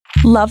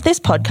Love this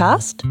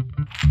podcast?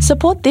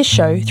 Support this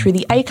show through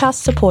the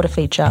Acast supporter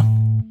feature.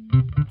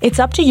 It's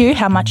up to you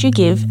how much you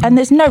give, and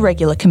there's no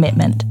regular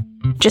commitment.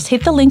 Just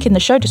hit the link in the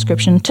show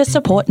description to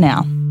support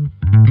now.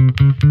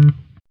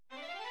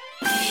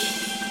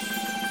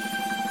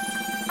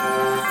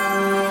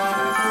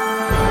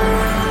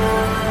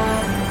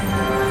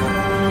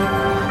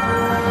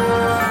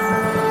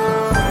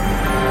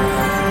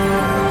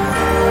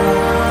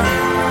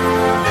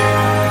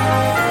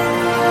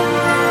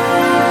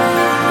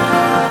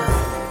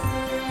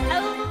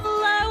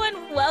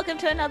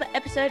 Another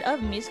episode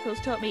of Musicals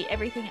Taught Me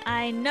Everything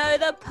I Know,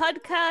 the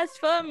podcast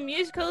for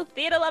musical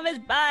theatre lovers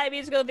by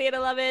musical theatre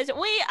lovers.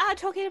 We are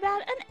talking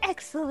about an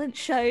excellent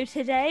show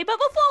today, but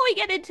before we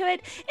get into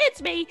it,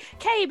 it's me,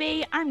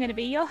 KB. I'm going to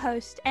be your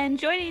host, and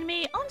joining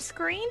me on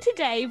screen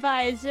today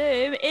via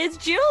Zoom is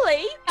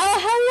Julie.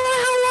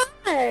 Oh,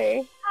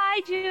 hello.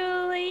 Hi,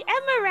 Julie.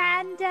 And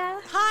Miranda.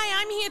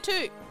 Hi, I'm here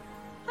too.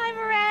 Hi,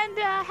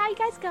 Miranda. How you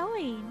guys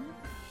going?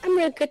 I'm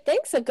real good,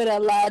 thanks. I've got a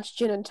large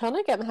gin and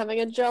tonic. I'm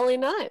having a jolly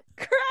night.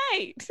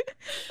 Great.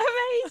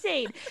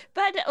 Amazing.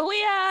 But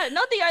we are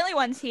not the only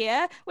ones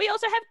here. We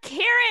also have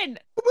Kieran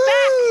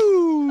back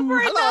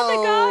for another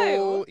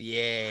go.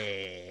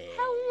 Yeah.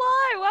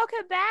 Hello.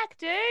 Welcome back,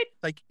 dude.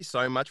 Thank you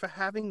so much for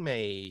having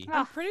me.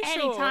 I'm pretty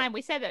sure. Anytime.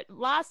 We said it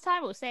last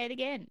time. We'll say it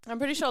again. I'm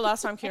pretty sure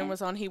last time Kieran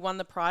was on, he won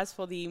the prize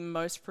for the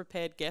most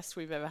prepared guest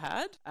we've ever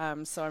had.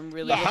 So I'm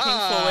really looking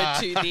forward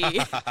to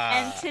the.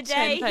 And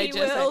today he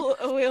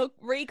will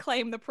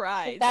reclaim the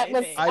prize.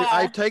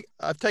 I've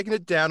taken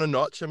it down a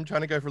notch. I'm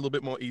trying to go for a little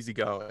bit more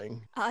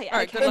easygoing. Oh, yeah, All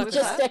right, okay. good luck with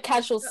Just that. a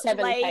casual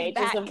 7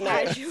 pages of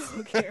notes.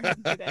 Casual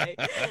Kieran today.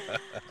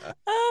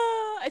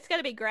 It's going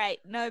to be great,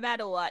 no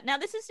matter what. Now,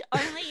 this is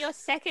only your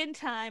second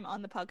time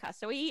on the podcast,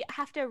 so we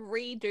have to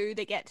redo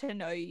the Get to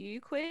Know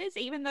You quiz,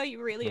 even though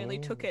you really only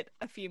took it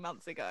a few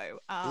months ago.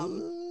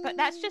 But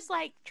that's just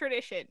like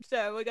tradition,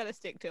 so we're going to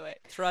stick to it.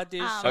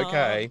 Tradition.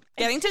 Okay.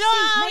 Getting to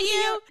know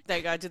you. There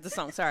you go. I did the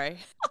song. Sorry.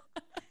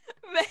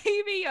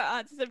 Maybe your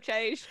answers have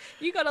changed.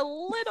 You got a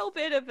little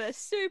bit of a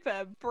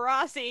super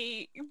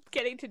brassy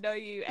getting to know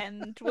you,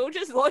 and we'll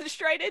just launch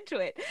straight into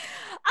it.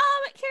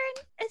 Kieran,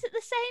 is it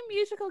the same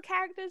musical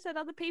characters that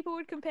other people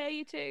would compare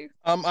you to?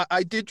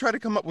 I did try to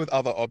come up with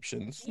other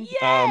options.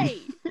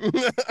 Yay!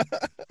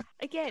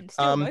 Again,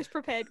 still most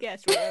prepared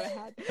guest we've ever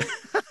had.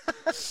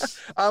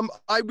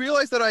 I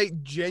realized that I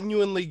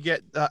genuinely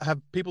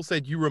have people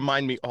said you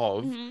remind me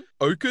of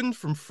Oaken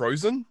from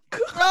Frozen.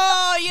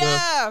 Oh,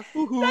 yeah.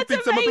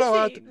 That's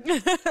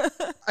amazing.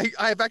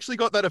 I've actually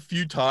got that a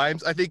few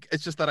times. I think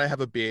it's just that I have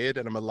a beard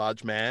and I'm a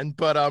large man,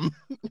 but I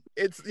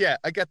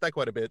get that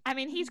quite a bit. I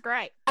mean, he's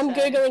great. I'm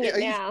Googling it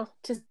now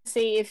to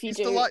see if you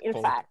do, delightful.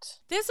 in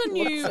fact. There's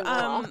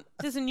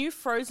a new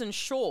Frozen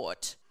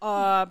short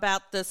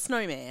about the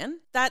snowman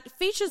that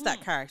features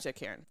that character,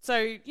 Kieran.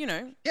 So,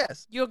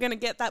 Yes. you're going to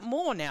get that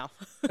more now.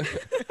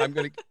 I'm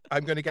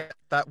gonna get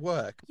that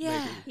work.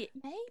 Yeah. Maybe.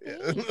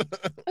 Maybe.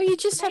 Or you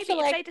just have to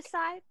Maybe if they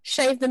decide.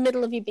 shave the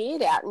middle of your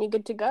beard out and you're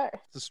good to go.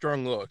 It's a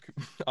strong look.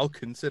 I'll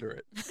consider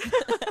it.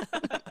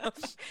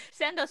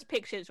 Send us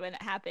pictures when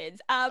it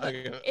happens.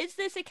 Okay. Is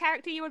this a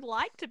character you would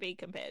like to be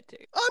compared to?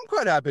 I'm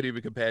quite happy to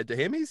be compared to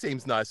him. He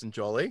seems nice and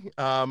jolly.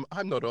 I'm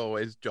not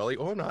always jolly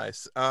or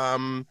nice.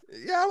 I'll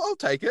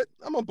take it.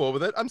 I'm on board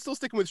with it. I'm still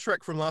sticking with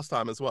Shrek from last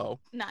time as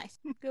well. Nice.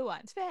 Good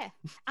ones. Fair.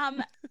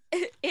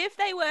 If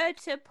they were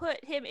to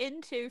put him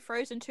into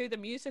Frozen 2 the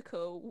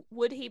musical,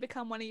 would he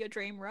become one of your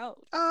dream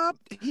roles?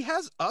 He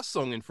has a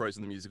song in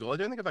Frozen the musical. I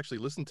don't think I've actually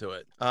listened to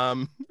it.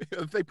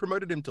 They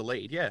promoted him to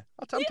lead. Yeah,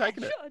 I'm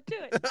taking it. Sure, do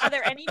it. Are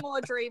there any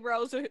more dream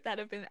roles that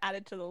have been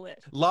added to the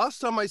list? Last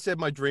time I said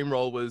my dream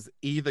role was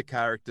either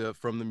character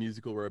from the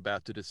musical we're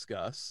about to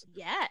discuss.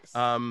 Yes.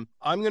 I'm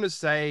going to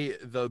say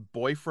the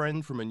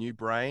boyfriend from A New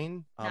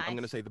Brain. Nice. I'm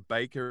going to say the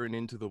baker in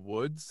Into the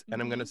Woods.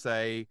 And I'm going to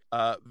say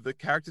the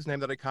character's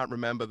name that I can't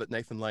remember that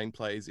Nathan Lane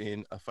plays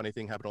in A Funny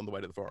Thing Happened on the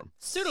Way to the Forum.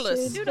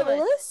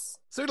 Pseudolus.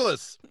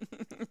 Pseudolus.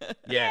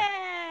 Yeah.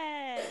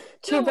 Yay!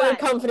 Two very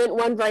confident,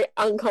 one very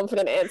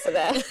unconfident answer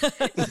there.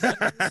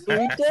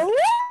 Pseudolus?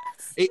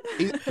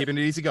 Keeping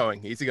it easy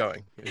going. Keeping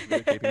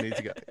it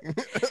easy going.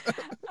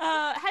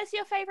 Has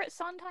your favourite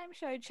Sondheim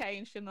show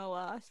changed in the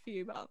last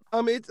few months?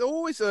 It's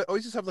always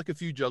just have like a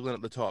few juggling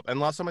at the top. And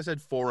last time I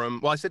said Forum.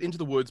 Well, I said Into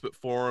the Woods, but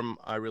Forum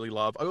I really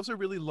love. I also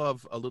really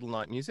love A Little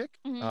Night Music.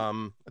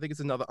 I think it's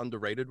another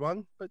underrated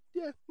one. But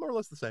yeah, more or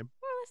less the same.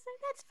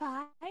 That's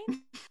fine.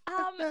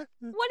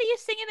 What are you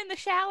singing in the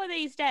shower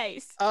these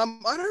days? I'm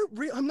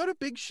not a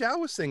big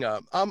shower singer.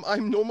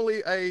 I'm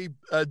normally a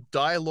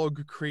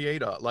dialogue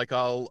creator. Like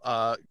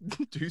I'll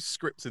do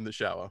scripts in the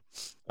shower.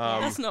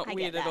 That's not I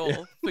weird get at that.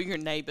 all for your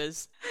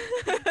neighbours.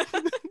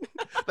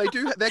 They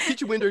do. Their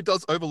kitchen window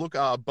does overlook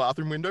our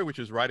bathroom window, which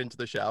is right into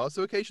the shower.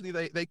 So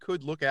occasionally they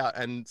could look out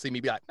and see me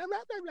be like, blah, blah,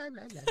 blah,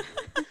 blah, blah.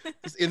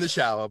 Just in the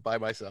shower by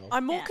myself.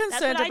 I'm more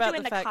concerned that's what about I do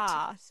in the fact.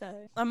 car.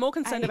 So I'm more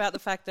concerned about the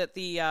fact that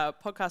the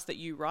podcast that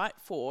you write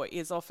for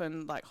is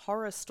often like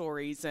horror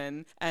stories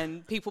and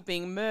people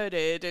being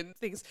murdered and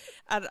things.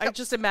 And I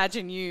just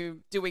imagine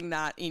you doing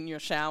that in your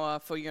shower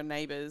for your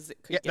neighbours.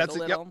 It could get a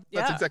little.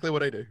 That's exactly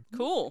what I do.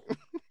 Cool.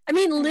 I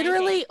mean,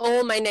 literally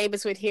all my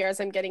neighbors would hear as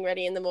I'm getting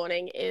ready in the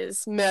morning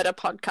is murder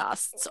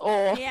podcasts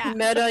or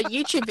murder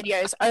YouTube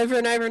videos over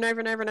and over and over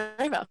and over and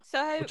over.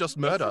 So Or just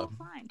murder. it's all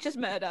fine. Just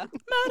murder.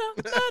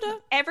 Murder.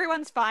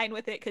 Everyone's fine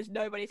with it because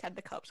nobody's had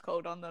the cops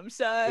called on them.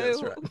 So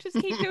That's right. just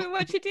keep doing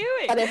what you're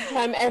doing. But if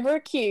I'm ever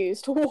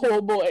accused,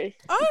 oh boy.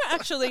 I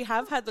actually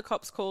have had the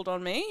cops called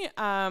on me.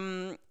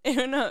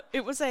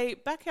 It was a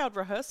backyard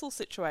rehearsal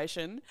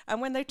situation,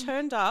 and when they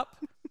turned up,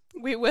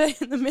 we were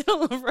in the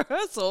middle of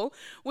rehearsal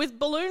with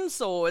balloon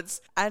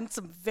swords and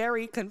some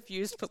very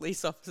confused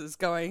police officers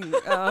going,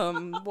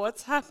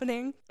 what's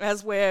happening?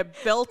 As we're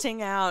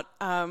belting out,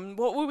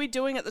 what were we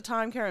doing at the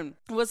time, Karen?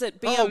 Was it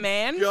Be a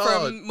Man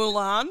from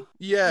Mulan?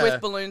 Yeah.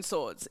 With balloon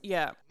swords.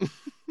 Yeah.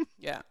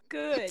 Yeah.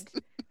 Good.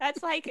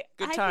 That's like,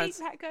 Good I times.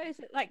 think that goes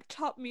like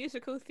top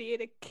musical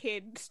theatre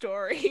kid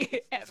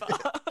story ever.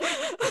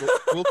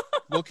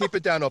 We'll keep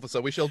it down, officer.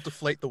 We shall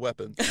deflate the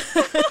weapon.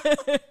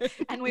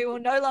 And we will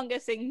no longer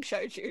sing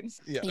show tunes.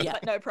 Yeah.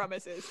 But no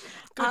promises.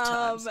 Good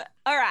times.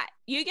 All right.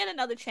 You get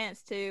another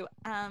chance to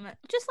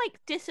just like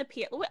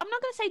disappear. I'm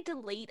not going to say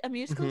delete a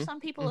musical. Some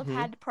people have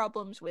had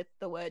problems with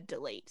the word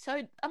delete.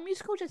 So a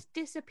musical just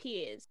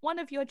disappears. One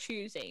of your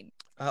choosing.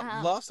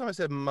 Last time I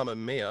said Mamma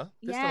Mia.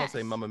 This time I'll say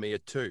Yes. Mamma Mia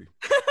 2.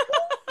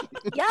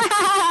 Yes!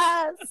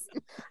 I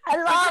I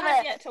love haven't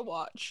it. yet to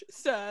watch,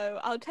 so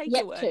I'll take Yet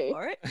your word to.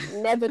 for it.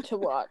 Never to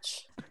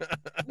watch.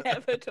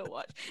 Never to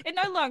watch. It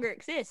no longer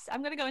exists.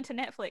 I'm going to go into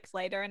Netflix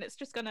later, and it's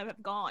just going to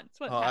have gone. That's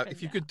what happened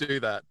If you now. could do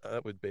that,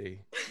 that would be.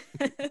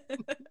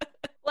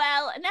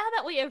 Well, now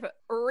that we have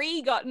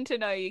gotten to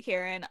know you,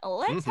 Kieran,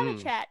 let's have a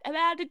Mhm. chat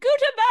about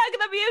Gutenberg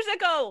the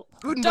musical.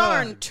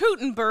 Darn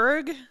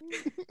Teutenberg.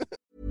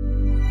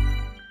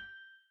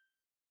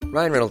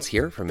 Ryan Reynolds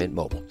here from Mint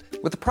Mobile.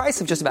 With the price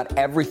of just about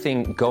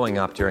everything going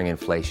up during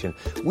inflation,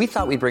 we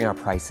thought we'd bring our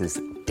prices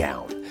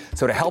down.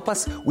 So to help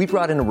us, we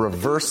brought in a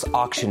reverse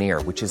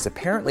auctioneer, which is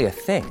apparently a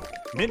thing.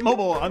 Mint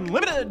Mobile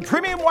Unlimited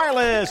Premium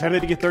Wireless. How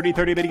to get 30,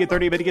 30, bit to get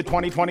 30, bit to get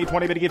 20, 20,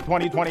 20, bit to get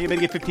 20, 20, bit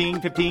to get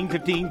 15, 15,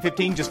 15,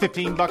 15, just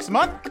 $15 a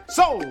month?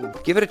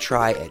 Sold! Give it a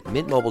try at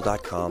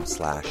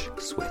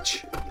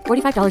mintmobile.com/switch.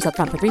 $45 up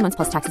front for 3 months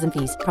plus taxes and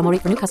fees. Promo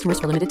rate for new customers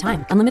for limited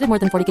time. Unlimited more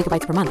than 40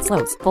 gigabytes per month.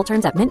 Slows full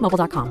terms at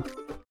mintmobile.com.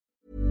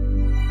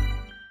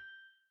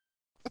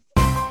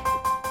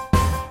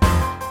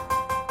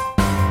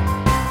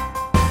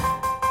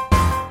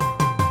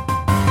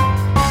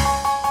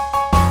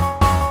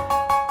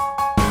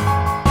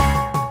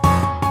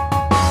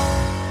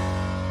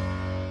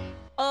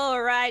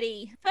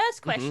 Alrighty.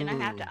 First question I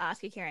have to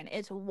ask you, Kieran,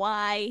 is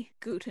why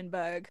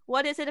Gutenberg?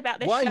 What is it about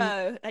the Why-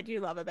 show that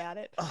you love about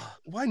it?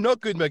 Why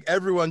not Gutenberg?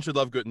 Everyone should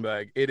love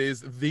Gutenberg. It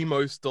is the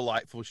most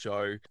delightful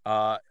show.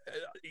 I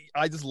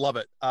just love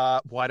it.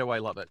 Why do I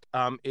love it?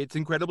 It's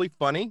incredibly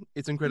funny.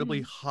 It's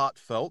incredibly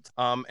heartfelt.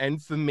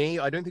 And for me,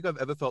 I don't think I've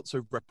ever felt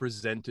so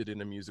represented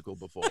in a musical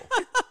before.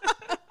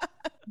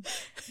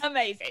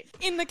 Amazing.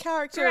 In the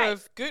character Right.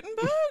 of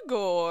Gutenberg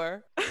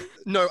or?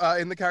 No,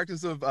 in the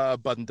characters of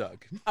Bud and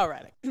Doug.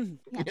 Alrighty.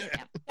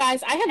 Yeah.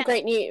 Guys, I have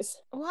great news.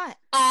 What?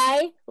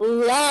 I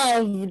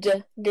loved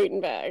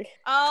Gutenberg.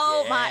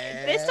 Oh my!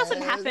 This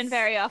doesn't happen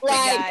very often,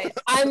 Like, guys.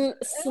 I'm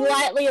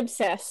slightly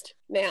obsessed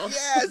now.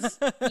 Yes!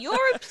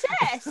 You're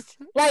obsessed.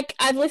 Like,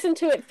 I've listened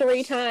to it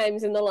 3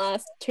 times in the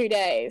last 2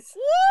 days.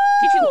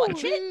 Did you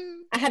watch it?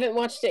 I haven't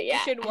watched it You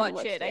yet. should I haven't watch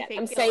watched it. I yet.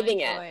 think I'm you'll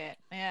saving enjoy it.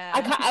 Yeah.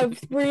 I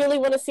really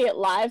want to see it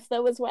live,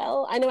 though, as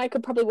well. I know I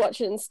could probably watch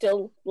it and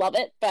still love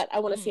it, but I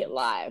want to see it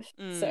live.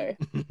 So,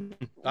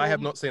 I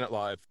have not seen it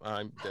live.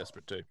 I'm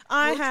desperate to.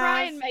 I We'll have.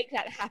 try and make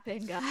that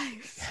happen,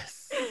 guys.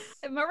 Yes.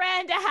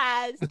 Miranda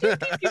has.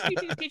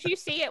 Did you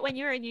see it when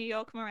you were in New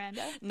York,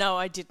 Miranda? No,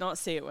 I did not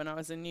see it when I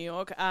was in New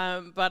York,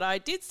 but I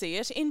did see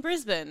it in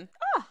Brisbane.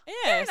 Oh,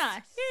 Yes. very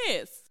nice.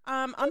 Yes.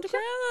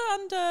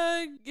 Underground.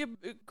 Theatre our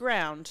makers.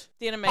 ground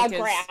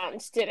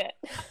did it.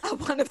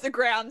 One of the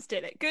grounds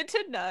did it. Good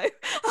to know.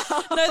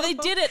 No, they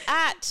did it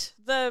at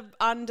the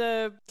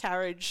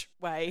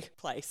undercarriageway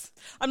place.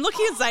 I'm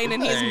looking at Zane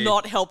and he's Okay.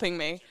 not helping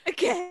me.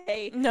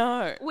 Okay.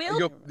 No.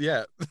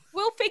 Yeah.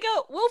 We'll figure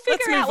Let's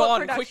out move what on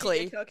production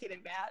quickly. you're talking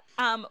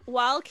about.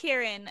 While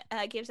Kieran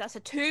gives us a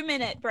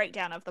 2-minute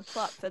breakdown of the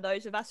plot for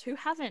those of us who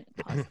haven't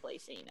possibly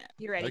seen it.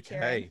 You ready,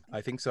 Kieran? Okay,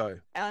 I think so.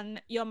 On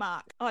your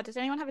mark. Oh, does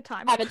anyone have a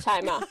timer? I have a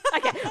timer.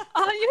 Okay.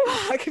 On your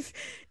marks.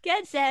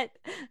 Get set.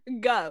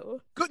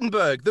 Go.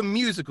 Gutenberg, the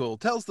musical,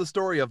 tells the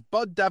story of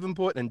Bud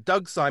Davenport and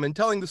Doug Simon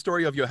telling the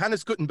story of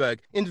Johannes Gutenberg,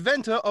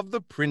 inventor of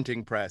the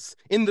printing press.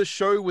 In the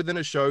show within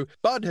a show,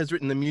 Bud has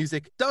written the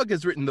music, Doug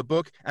has written the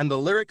book, and the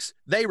lyrics,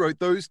 they wrote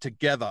those together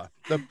together.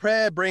 The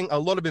pair bring a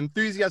lot of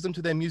enthusiasm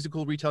to their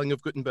musical retelling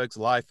of Gutenberg's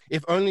life,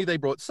 if only they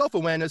brought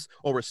self-awareness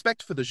or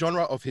respect for the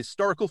genre of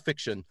historical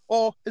fiction,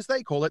 or, as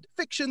they call it,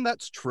 fiction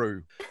that's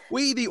true.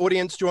 We, the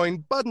audience,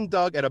 join Bud and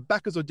Doug at a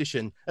backers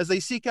audition as they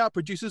seek out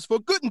producers for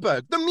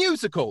Gutenberg, the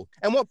musical.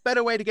 And what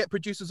better way to get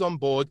producers on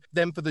board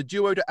than for the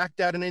duo to act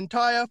out an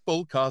entire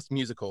full-cast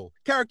musical.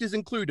 Characters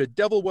include a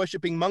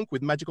devil-worshipping monk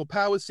with magical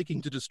powers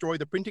seeking to destroy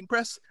the printing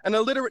press, an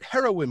illiterate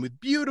heroine with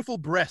beautiful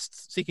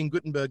breasts seeking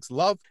Gutenberg's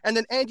love, and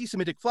an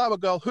anti-Semitic flower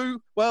girl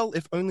who, well,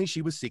 if only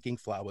she was seeking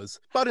flowers.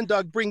 Bud and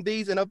Doug bring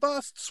these and a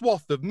vast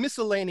swath of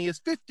miscellaneous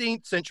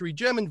 15th century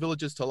German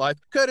villages to life,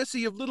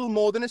 courtesy of little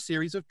more than a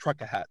series of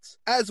trucker hats.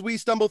 As we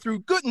stumble through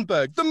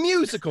Gutenberg, the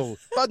musical,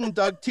 Bud and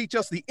Doug teach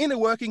us the inner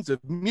workings of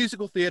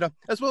musical theatre,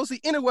 as well as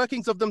the inner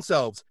workings of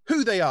themselves,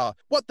 who they are,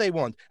 what they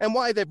want, and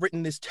why they've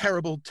written this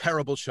terrible,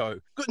 terrible show.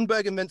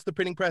 Gutenberg invents the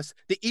printing press,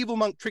 the evil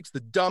monk tricks the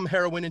dumb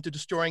heroine into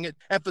destroying it,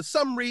 and for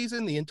some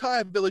reason, the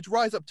entire village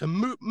rise up to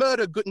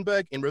murder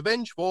Gutenberg in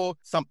revenge for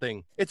something.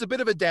 It's a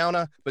bit of a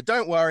downer, but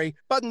don't worry,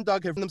 Bud and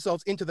Doug have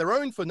themselves into their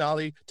own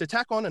finale to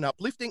tack on an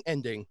uplifting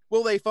ending.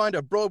 Will they find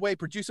a Broadway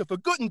producer for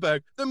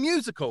Gutenberg, the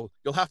musical?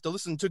 You'll have to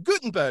listen to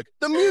Gutenberg,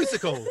 the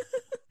musical.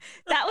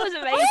 That was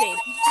amazing.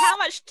 How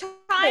much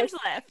time's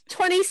left?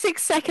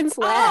 26 seconds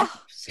left.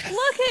 Oh,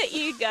 look at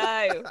you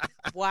go.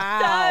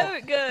 Wow.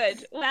 So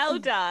good. Well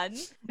done.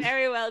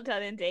 Very well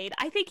done indeed.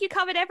 I think you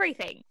covered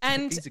everything.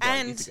 And Easy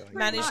going.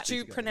 managed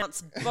to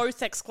pronounce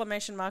both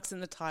exclamation marks in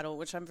the title,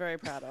 which I'm very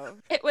proud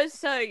of. It was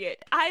so good.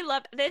 I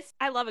love this.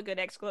 I love a good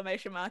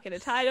exclamation mark in a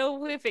title.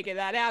 We figured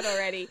that out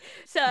already.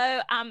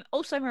 So,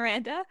 also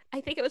Miranda,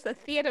 I think it was the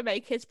Theatre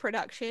Makers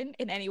production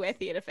in Anywhere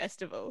Theatre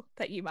Festival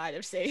that you might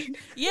have seen.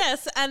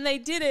 Yes, and they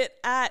did it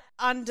at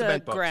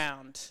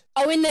Underground.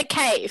 Oh, in the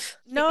cave.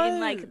 No, in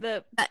like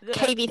the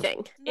cavey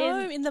thing.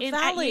 No, in the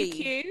valley. At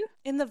UQ?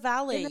 In the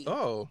valley.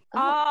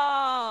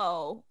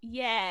 Oh,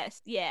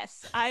 yes.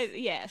 Yes.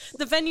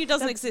 The venue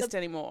doesn't exist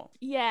anymore.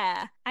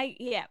 Yeah.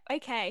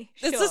 Okay.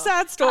 It's sure. a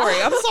sad story.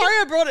 I'm sorry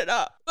I brought it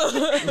up.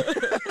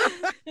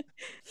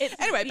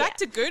 Anyway, back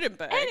to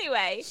Gutenberg.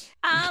 Anyway,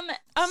 can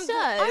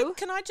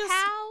I just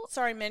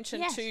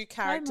mention two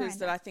characters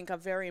that I think are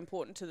very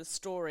important to the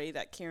story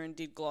that Kieran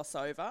did gloss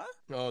over?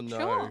 Oh no.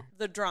 Sure.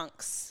 The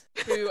drunks,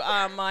 who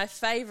are my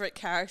favourite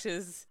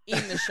characters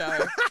in the show.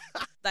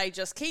 They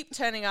just keep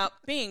turning up,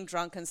 being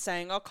drunk and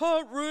saying, I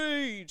can't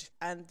read.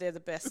 And they're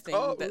the best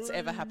thing that's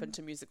ever happened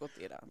to musical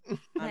theatre.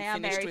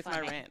 I'm finished with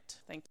my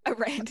rant. Thank you. A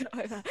rant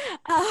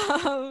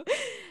over.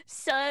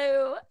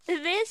 So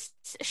this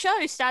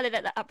show started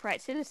at the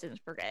Upright Citizens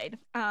Brigade,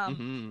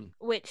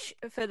 which,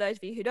 for those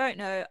of you who don't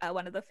know,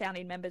 one of the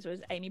founding members was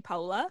Amy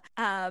Poehler.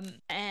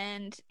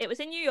 And it was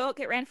in New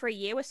York. It ran for a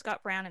year with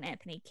Scott Brown and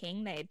Anthony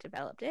King. They had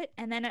developed it.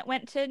 And then it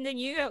went to the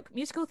New York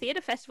Musical Theatre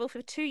Festival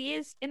for 2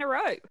 years in a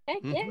row.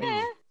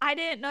 Yeah. I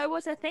didn't know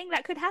was a thing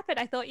that could happen.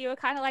 I thought you were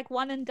kind of like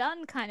one and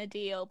done kind of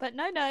deal, but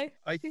no.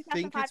 I think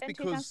it's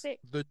because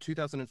the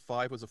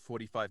 2005 was a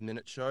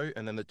 45-minute show,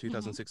 and then the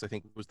 2006 I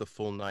think was the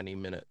full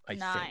 90-minute. I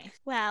think.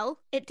 Well,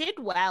 it did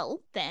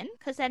well then,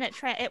 because then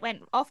it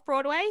went off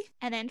Broadway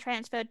and then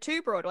transferred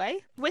to Broadway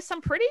with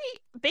some pretty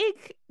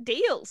big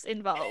deals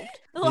involved.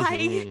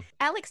 Like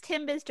Alex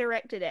Timbers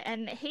directed it,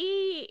 and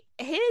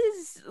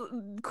his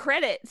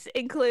credits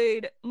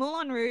include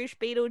Moulin Rouge,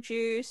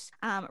 Beetlejuice,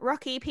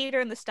 Rocky, Peter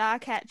and the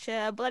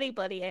Starcatcher,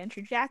 Bloody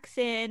Andrew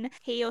Jackson.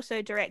 He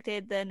also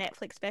directed the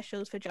Netflix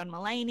specials for John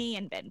Mulaney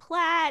and Ben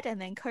Platt,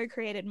 and then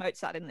co-created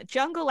Mozart in the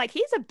Jungle. Like,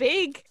 he's a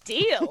big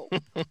deal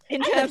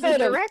in terms of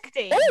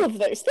directing. All of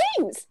those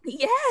things.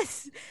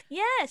 Yes.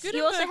 Gutenberg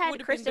You also had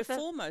would have Christopher. been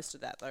before most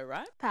of that, though,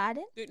 right?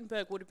 Pardon?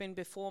 Gutenberg would have been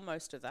before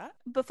most of that.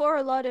 Before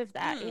a lot of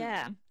that,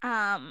 yeah.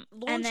 Launched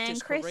And then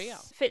his Chris career.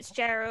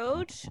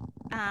 Fitzgerald,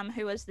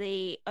 who was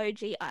the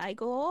OG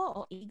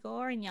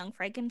Igor in Young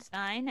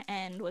Frankenstein,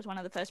 and was one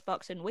of the first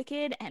Box in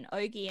Wicked, and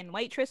Ogie and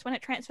Waitress when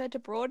it transferred to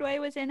Broadway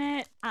was in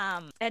it.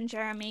 And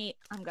Jeremy,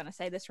 I'm gonna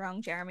say this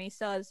wrong, Jeremy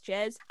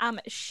Jez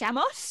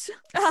Shamos,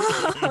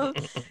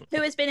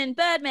 who has been in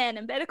Birdman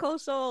and Better Call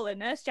Saul and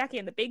Nurse Jackie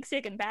and The Big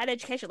Sick and Bad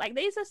Education. Like,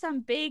 these are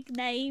some big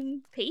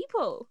name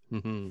people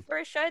for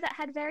a show that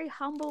had very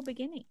humble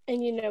beginnings.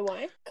 And you know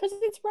why? Because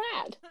it's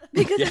rad.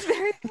 Because it's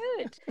very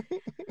good.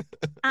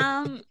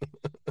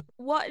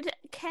 What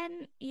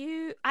can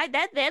you...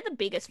 they're the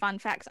biggest fun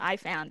facts I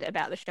found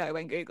about the show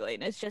when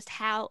Googling. It's just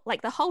how...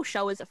 Like, the whole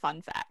show is a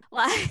fun fact.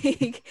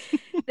 Like,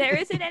 there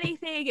isn't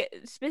anything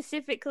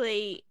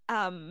specifically...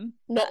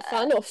 not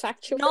fun or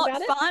factual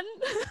about it? Not fun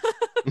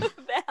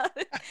about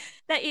it,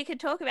 that you could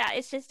talk about.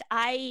 It's just,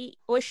 I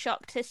was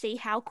shocked to see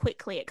how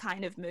quickly it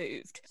kind of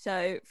moved.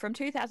 So, from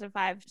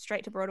 2005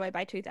 straight to Broadway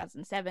by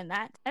 2007,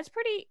 that's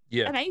pretty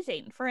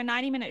amazing. For a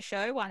 90-minute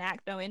show, one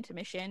act, no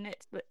intermission,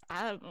 it's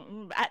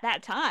at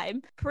that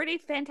time, pretty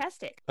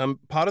fantastic.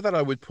 Part of that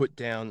I would put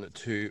down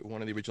to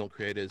one of the original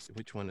creators.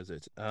 Which one is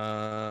it?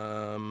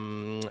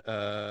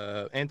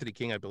 Anthony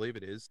King, I believe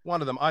it is.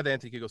 One of them, either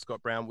Anthony King or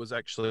Scott Brown, was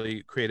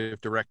actually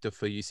creative director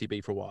for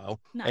UCB for a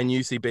while. Nice. And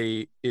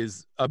UCB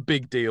is a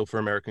big deal for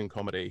American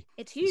comedy. comedy.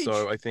 It's huge.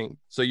 So I think,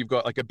 so you've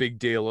got like a big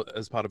deal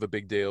as part of a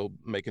big deal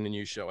making a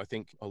new show. I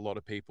think a lot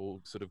of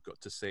people sort of got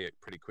to see it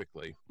pretty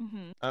quickly.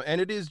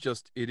 And it is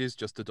just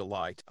a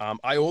delight.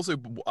 I also,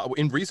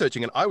 in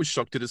researching it, I was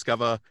shocked to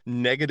discover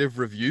negative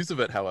reviews of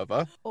it,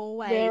 however.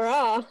 Always. There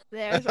are.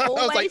 There's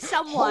always like,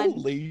 someone.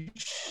 Holy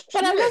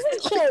But I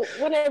wasn't sure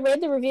when I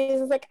read the reviews.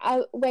 I was like,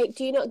 wait,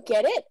 do you not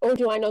get it? Or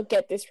do I not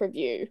get this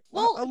review?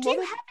 Well, do you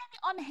have any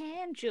on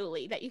hand,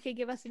 Julie, that you could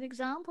give us an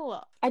example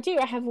of? I do.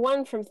 I have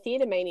one from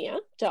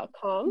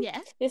theatermania.com.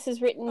 Yes. This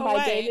is written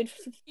by David.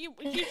 You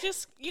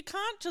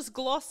can't just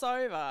gloss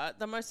over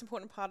the most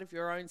important part of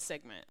your own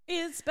segment.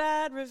 It's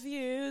bad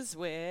reviews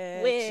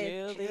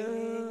with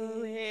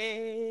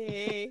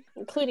Julie.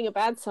 Including a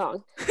bad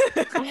song.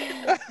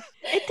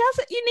 It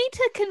doesn't. You need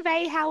to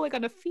convey how we're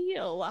going to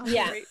feel.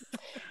 Yeah.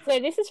 So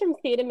this is from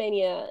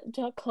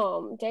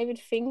theatermania.com. David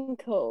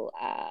Finkel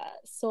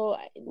saw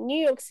New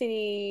York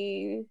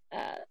City.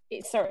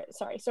 Saw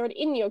it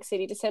in New York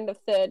City, December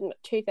 3rd,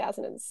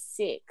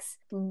 2006.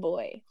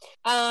 Boy.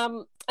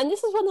 And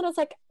this is one that I was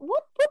like,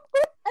 what?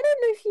 I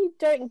don't know if you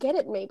don't get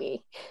it,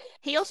 maybe.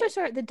 He also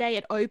saw it the day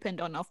it opened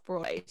on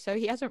Off-Broadway, so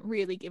he hasn't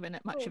really given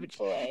it much of a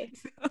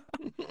chance.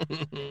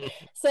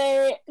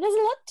 So there's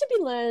a lot to be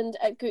learned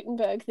at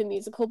Gutenberg the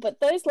musical, but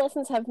those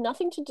lessons have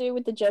nothing to do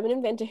with the German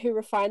inventor who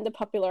refined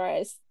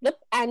popularized the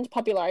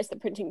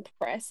printing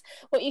press.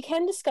 What you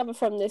can discover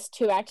from this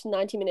 2-act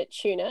 90-minute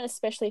tuner,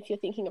 especially if you're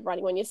thinking of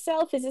writing one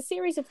yourself, is a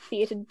series of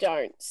theatre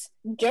don'ts.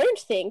 Don't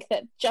think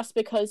that just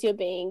because you're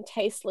being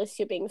tasteless,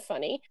 you're being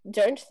funny.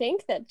 Don't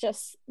think that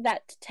just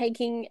that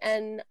taking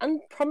an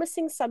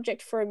unpromising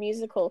subject for a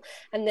musical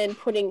and then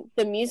putting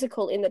the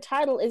musical in the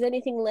title is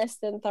anything less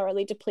than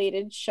thoroughly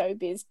depleted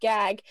showbiz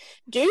gag.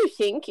 Do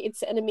think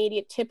it's an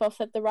immediate tip-off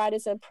that the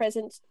writers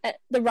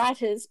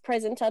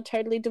present are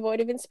totally devoid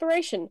of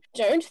inspiration.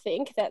 Don't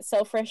think that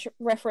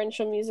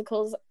self-referential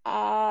musicals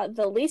are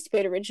the least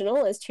bit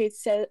original as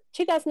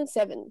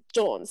 2007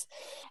 dawns.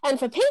 And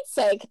for Pete's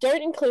sake,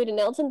 don't include an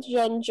Elton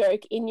John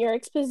joke in your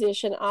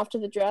exposition after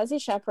the drowsy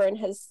chaperone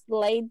has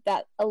laid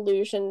that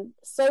illusion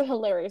so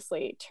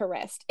hilariously to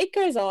rest. It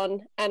goes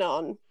on and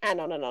on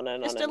and on and on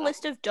and on. Just a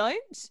list of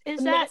don'ts?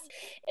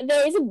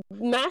 There is a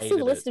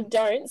massive list of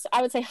don'ts.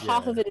 I would say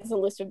half of it is a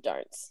list of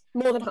don'ts.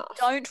 More than half.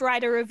 Don't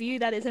write a review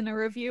that isn't a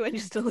review and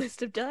just a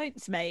list of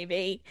don'ts,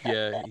 maybe.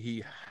 Yeah,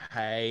 he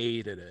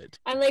hated it.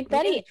 I'm like,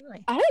 buddy,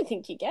 I don't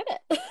think you get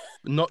it.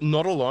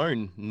 Not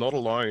alone.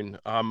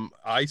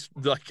 I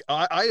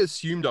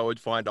assumed I would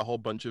find a whole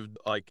bunch of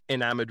like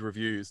enamored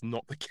reviews.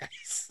 Not the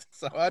case.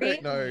 So I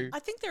don't know. I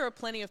think there are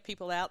plenty of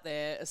people out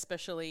there,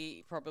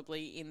 especially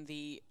probably in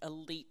the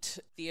elite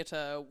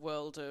theatre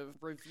world of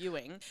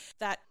reviewing,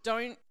 that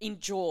don't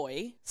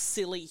enjoy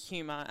silly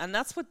humour, and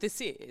that's what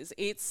this is.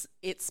 It's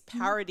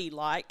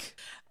parody-like.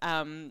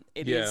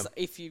 It is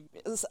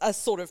a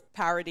sort of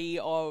parody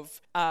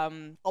of a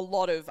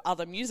lot of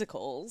other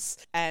musicals,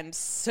 and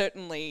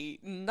certainly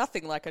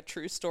nothing like a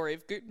true story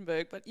of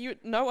Gutenberg. But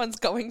no one's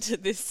going to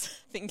this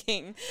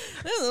thinking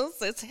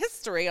it's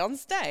history on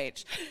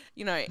stage,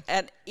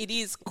 and it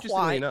is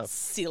quite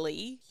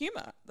silly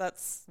humour.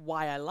 That's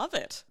why I love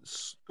it.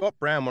 Scott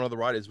Brown, one of the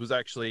writers, for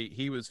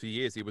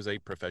years he was a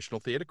professional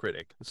theatre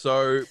critic.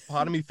 So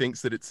part of me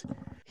thinks that it's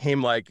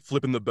him like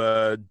flipping the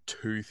bird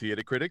to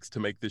theatre critics to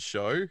make this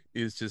show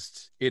is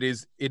just it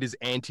is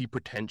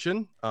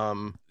anti-pretension.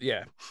 I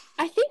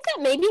think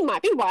that maybe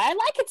might be why I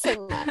like it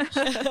so much.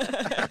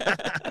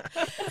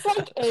 It's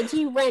like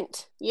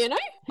anti-rent,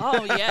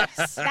 Oh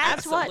yes,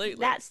 absolutely.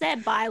 That's their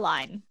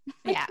byline.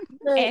 Yeah,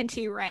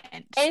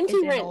 anti-rent.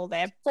 Anti-rent.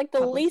 It's like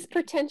the least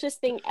pretentious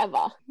thing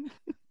ever.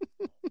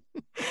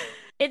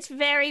 It's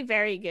very,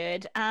 very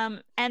good.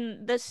 And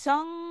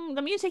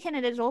the music in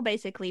it is all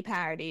basically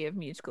parody of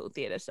musical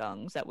theatre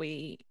songs that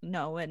we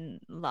know and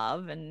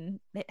love, and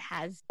it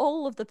has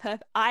all of the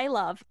I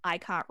love I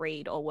Can't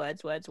Read or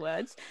Words.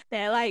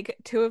 They're like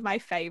two of my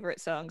favourite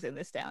songs in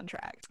this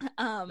soundtrack.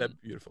 They're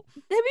beautiful.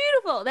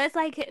 There's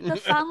like the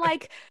fun,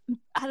 like,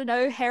 I don't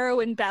know,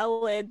 heroine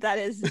ballad that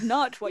is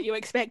not what you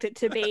expect it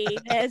to be.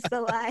 There's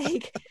the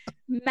like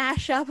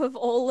mashup of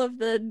all of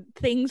the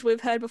things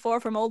we've heard before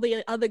from all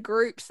the other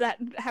groups that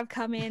have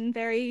come in.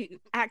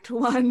 Very Act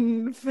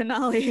 1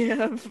 finale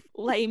of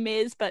Les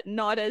Mis, but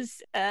not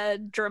as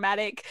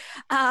dramatic.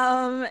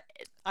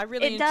 I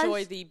really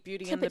enjoy the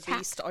Beauty and the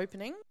Beast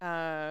opening,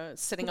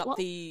 setting up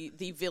the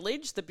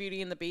village, the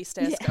Beauty and the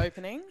Beast-esque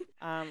opening.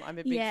 I'm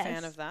a big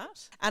fan of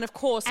that. And of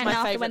course,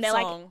 my favourite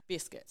song, like,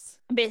 Biscuits.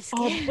 Oh,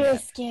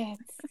 Biscuits.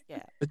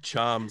 Yeah. The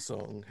Charm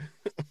song.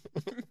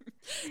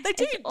 They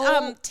do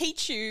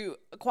teach you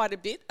quite a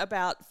bit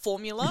about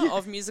formula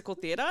of musical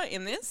theatre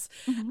in this.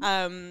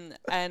 Mm-hmm.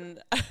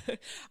 And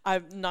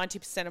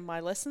 90% of my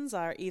lessons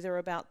are either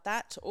about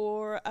that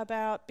or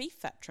about beef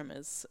fat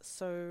trimmers.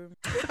 So,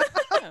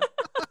 yeah.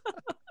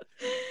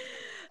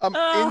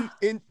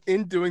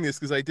 In doing this,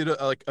 because I did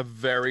a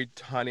very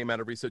tiny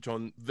amount of research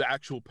on the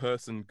actual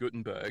person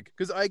Gutenberg,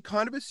 because I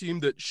kind of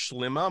assumed that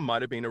Schlimmer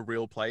might have been a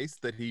real place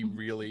that he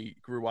really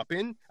grew up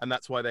in, and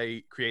that's why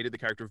they created the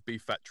character of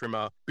Beef Fat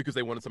Trimmer, because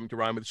they wanted something to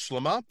rhyme with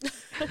Schlimmer.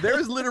 There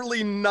is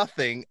literally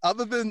nothing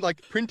other than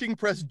like printing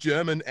press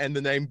German and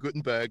the name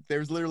Gutenberg.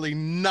 There's literally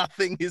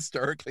nothing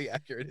historically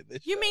accurate in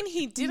this. You mean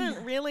he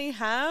didn't really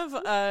have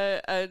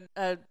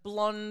a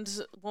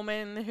blonde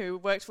woman who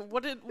worked for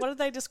what did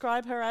they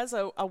describe her as,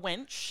 a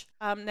wench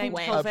named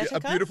Helvetica? A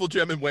beautiful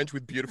German wench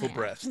with beautiful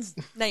breasts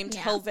named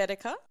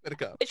Helvetica.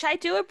 Which I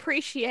do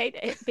appreciate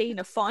it being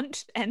a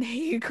font and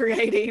he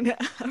creating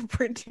a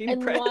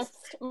printing press.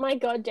 Lost my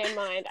goddamn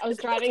mind. I was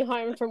driving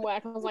home from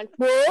work. I was like,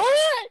 what?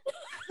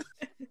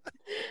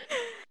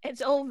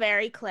 It's all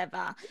very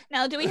clever.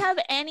 Now, do we have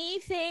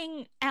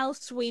anything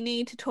else we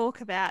need to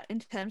talk about in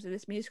terms of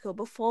this musical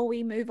before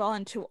we move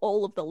on to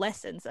all of the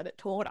lessons that it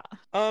taught us?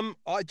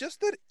 I just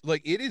that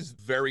like it is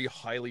very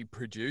highly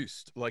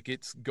produced. Like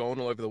it's gone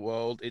all over the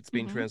world. It's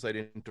been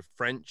translated into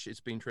French. It's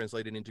been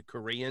translated into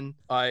Korean.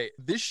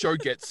 This show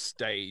gets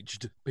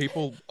staged.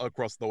 People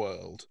across the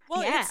world.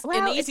 Well, yeah, it's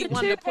an easy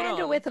one to put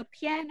on. With a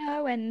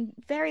piano and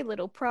very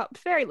little props,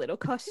 very little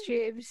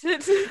costumes,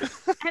 and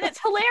it's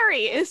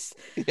hilarious.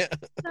 Yeah.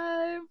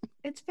 So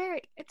it's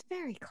very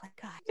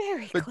clever,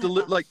 very but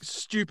clever. like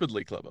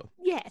stupidly clever.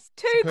 Yes,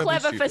 too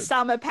clever for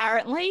some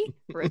apparently.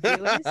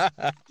 Reviewers.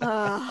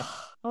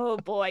 Oh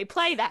boy,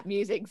 play that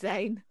music,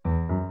 Zane.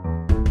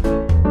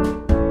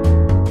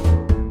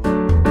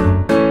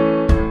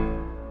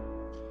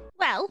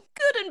 Well,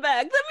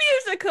 Gutenberg, the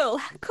musical,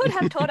 could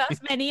have taught us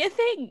many a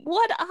thing.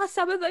 What are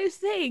some of those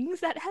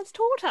things that has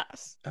taught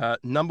us?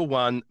 Number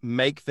one,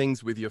 make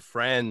things with your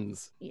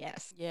friends.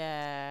 Yes.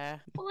 Yeah.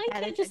 Why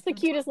is that just the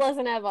cutest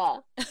lesson ever?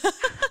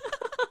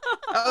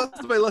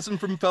 That's my lesson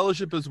from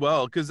Fellowship as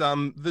well, because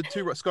the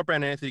two, Scott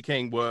Brown and Anthony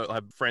King, were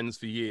friends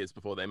for years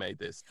before they made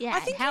this. Yeah, I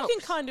think you can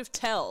kind of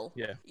tell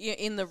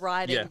in the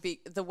writing,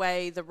 the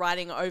way the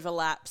writing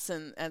overlaps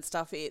and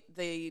stuff,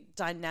 the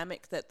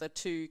dynamic that the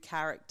two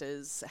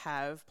characters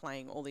have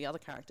playing all the other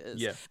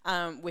characters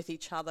with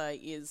each other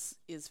is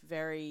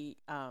very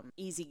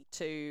easy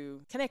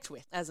to connect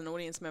with as an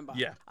audience member.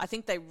 Yeah. I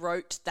think they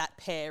wrote that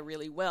pair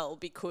really well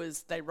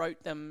because they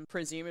wrote them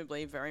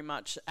presumably very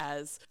much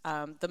as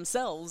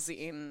themselves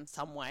in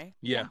some way.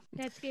 Yeah.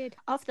 That's good.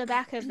 Off the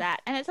back of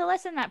that, and it's a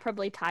lesson that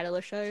probably Title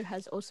of Show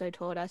has also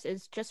taught us,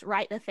 is just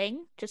write the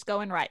thing. Just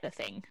go and write the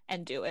thing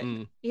and do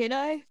it. You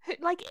know?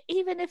 Like,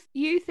 even if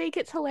you think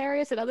it's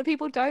hilarious and other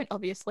people don't,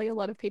 obviously a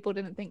lot of people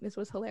didn't think this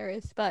was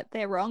hilarious, but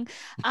they're wrong.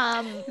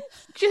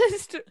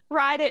 Just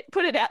write it,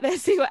 put it out there,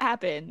 see what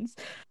happens.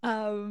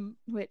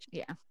 Which,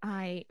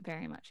 I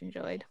very much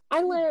enjoyed.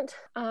 I learnt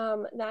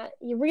that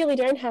you really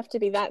don't have to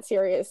be that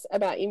serious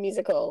about your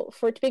musical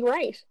for it to be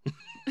great.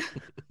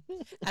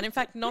 And in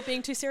fact, not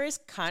being too serious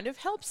kind of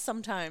helps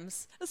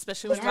sometimes,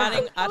 especially with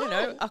writing, I don't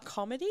know, a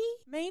comedy,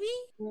 maybe?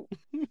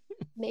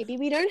 Maybe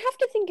we don't have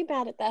to think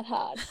about it that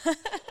hard.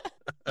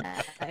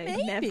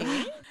 Maybe.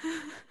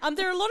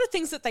 There are a lot of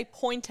things that they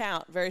point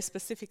out very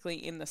specifically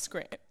in the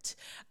script.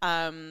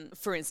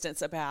 For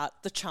instance,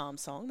 about the charm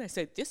song. They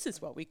say, this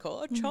is what we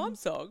call a charm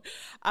song.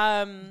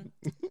 I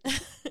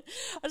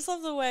just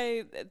love the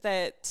way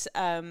that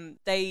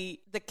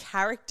the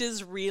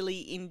characters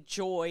really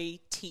enjoy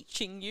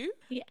teaching you.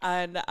 Yeah.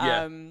 And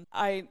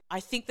I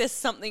think there's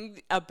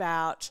something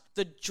about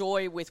the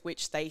joy with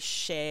which they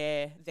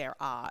share their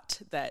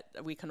art that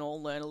we can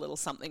all learn a little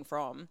something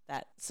from.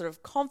 That sort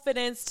of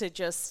confidence to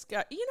just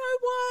go, you know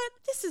what,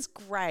 this is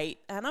great,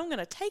 and I'm going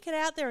to take it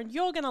out there and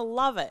you're going to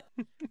love it.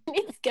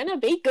 It's going to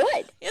be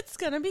good. It's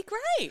going to be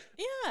great.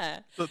 Yeah.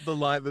 The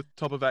line at the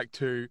top of Act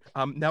 2,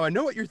 now I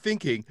know what you're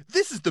thinking.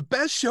 This is the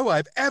best show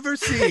I've ever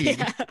seen.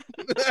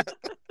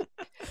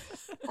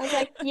 I was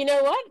like, you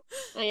know what?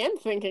 I am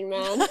thinking,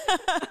 man.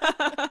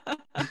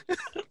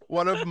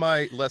 One of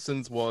my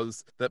lessons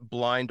was that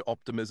blind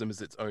optimism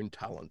is its own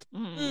talent.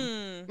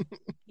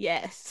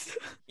 Yes.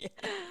 Yeah.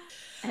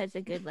 That's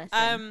a good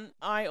lesson.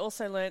 I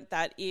also learned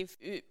that if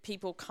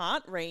people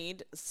can't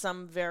read,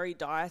 some very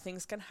dire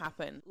things can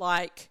happen.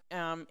 Like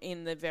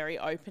in the very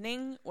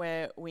opening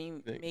where we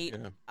meet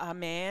a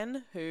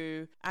man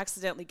who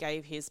accidentally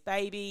gave his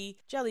baby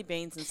jelly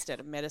beans instead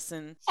of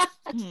medicine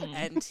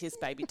and his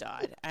baby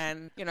died.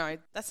 And, you know,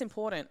 that's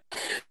important.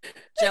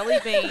 Jelly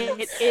beans.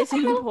 It is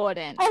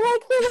important. I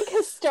like the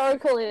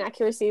historical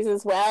inaccuracies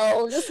as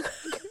well. Just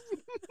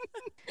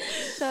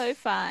so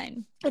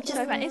fun.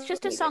 It's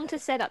just a song to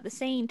set up the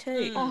scene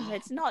too.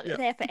 It's not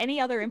there for any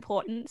other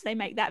importance. They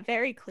make that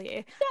very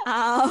clear.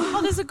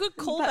 There's a good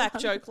callback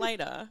joke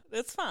later.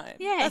 That's fine.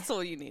 Yeah, that's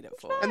all you need it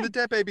for. And the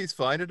dead baby's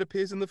fine. It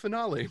appears in the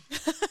finale.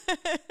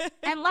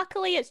 And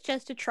luckily, it's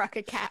just a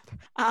trucker cap.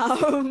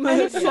 And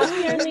it's not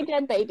the only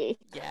dead baby.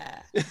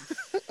 Yeah.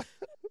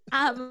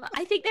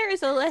 I think there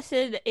is a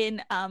lesson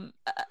in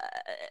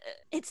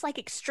it's like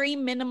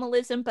extreme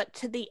minimalism, but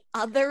to the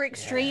other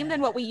extreme than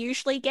what we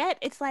usually get.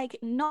 It's like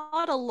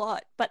not a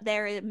lot, but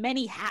there are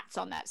many hats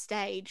on that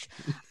stage.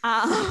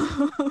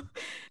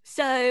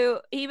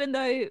 So even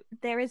though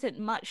there isn't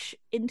much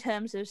in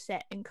terms of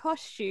set and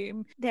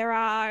costume, there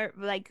are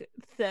like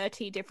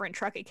 30 different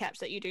trucker caps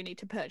that you do need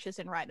to purchase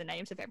and write the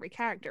names of every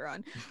character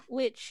on,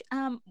 which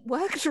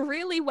works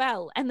really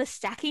well. And the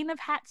stacking of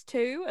hats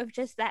too, of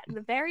just that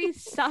very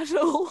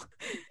subtle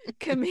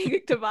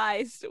comedic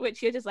device,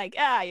 which you're just like,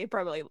 you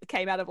probably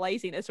came out of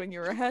laziness when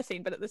you're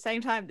rehearsing, but at the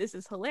same time, this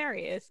is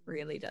hilarious,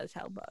 really does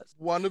help us.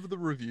 One of the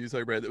reviews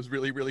I read that was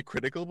really, really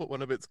critical, but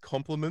one of its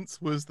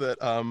compliments was that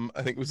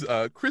I think it was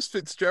Chris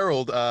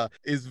Fitzgerald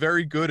is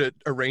very good at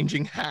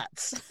arranging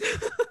hats.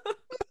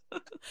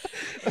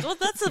 Well,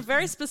 that's a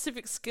very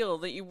specific skill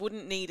that you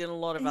wouldn't need in a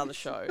lot of other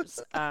shows.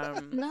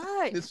 No,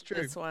 It's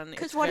true.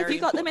 because what if you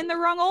got them in the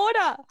wrong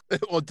order?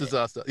 Or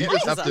disaster. You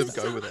just have to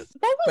go with it.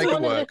 That was Make it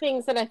one of the work.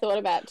 things that I thought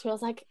about too. I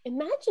was like,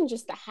 imagine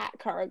just the hat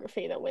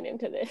choreography that went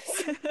into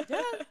this.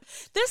 Yeah.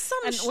 There's some,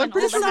 And when all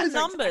there's the some hats are exactly the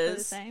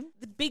numbers, same.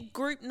 the big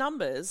group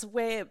numbers,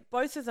 where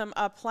both of them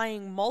are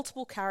playing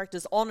multiple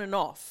characters on and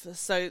off.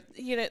 So,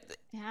 Yeah.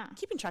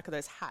 keeping track of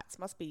those hats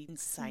must be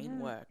insane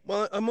work.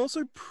 Well, I'm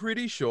also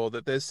pretty sure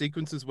that there's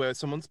sequences where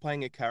someone's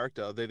playing a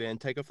character, they then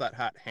take off that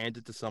hat, hand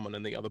it to someone,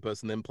 and the other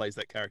person then plays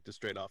that character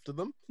straight after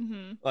them.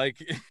 Mm-hmm. Like,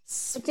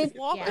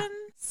 Swapping,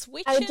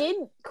 switching. I did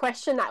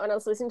question that when I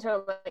was listening to it.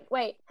 I'm like,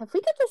 wait, have we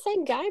got the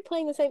same guy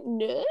playing the same?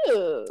 No.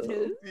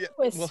 yeah,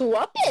 We're well,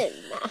 swapping.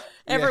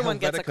 Everyone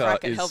gets a Helvetica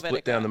crack at is split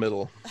Helvetica. down the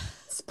middle.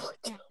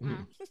 Split.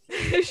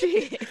 She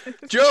is.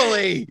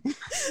 Julie!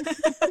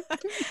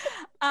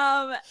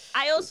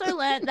 I also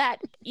learned that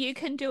you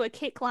can do a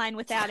kick line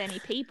without any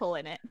people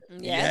in it.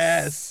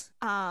 Yes.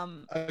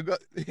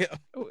 Yeah.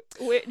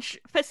 Which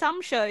For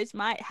some shows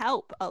might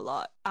help a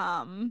lot.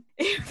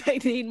 If they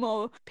need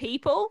more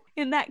people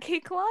in that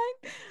kick line,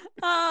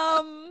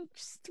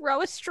 just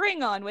throw a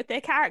string on with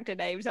their character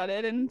names on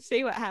it and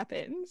see what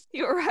happens.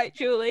 You were right,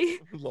 Julie.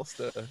 lost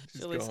her.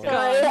 She's Julie's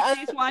gone. Gone.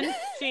 She's one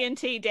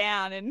G&T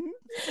down, and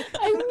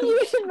I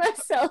muted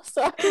myself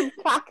so I can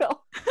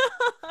cackle.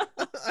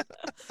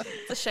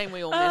 It's a shame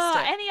we all missed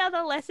it. any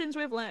other lessons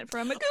we've learned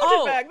from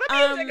Gutenberg,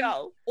 the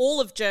musical? All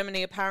of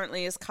Germany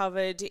apparently is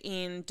covered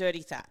in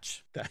dirty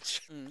thatch.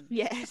 That's...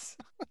 Yes.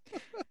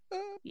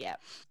 Yep.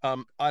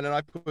 And then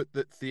I put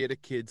that theatre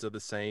kids are the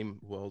same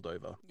world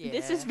over. Yeah.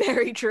 This is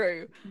very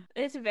true.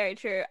 This is very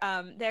true.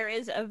 There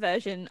is a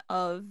version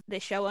of the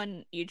show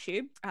on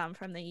YouTube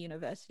from the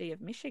University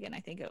of Michigan, I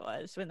think it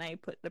was, when they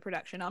put the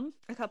production on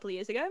a couple of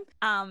years ago.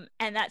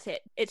 And that's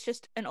it. It's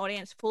just an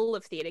audience full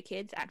of theatre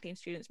kids, acting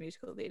students,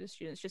 musical theatre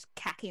students, just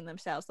cacking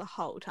themselves the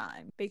whole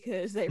time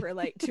because they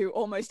relate to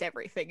almost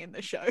everything in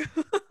the show.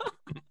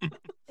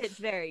 It's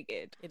very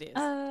good. It is.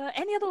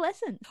 Any other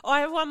lessons? Oh,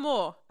 I have one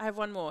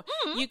more.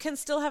 You can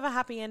still have a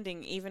happy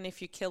ending even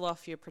if you kill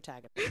off your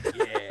protagonist.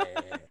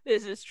 Yeah.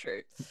 This is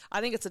true. I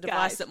think it's a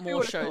device Guys, that who more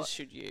would've shows thought?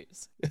 should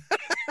use.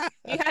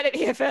 You had it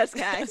here first,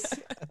 guys.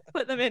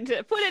 Put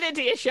it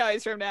into your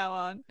shows from now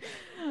on.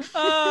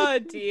 Oh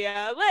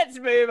dear. Let's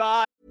move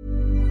on.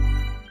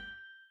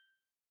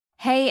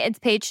 Hey, it's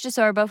Paige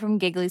DeSorbo from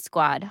Giggly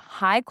Squad.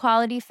 High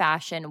quality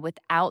fashion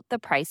without the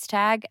price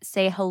tag.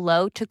 Say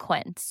hello to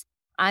Quince.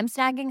 I'm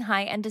snagging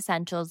high-end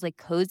essentials like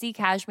cozy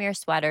cashmere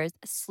sweaters,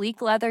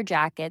 sleek leather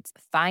jackets,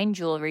 fine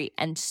jewelry,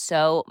 and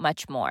so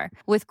much more.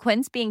 With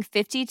Quince being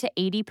 50 to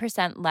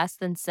 80% less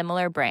than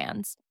similar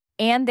brands.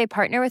 And they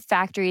partner with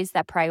factories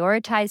that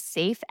prioritize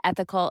safe,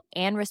 ethical,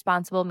 and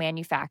responsible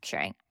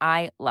manufacturing.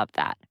 I love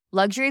that.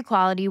 Luxury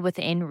quality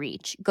within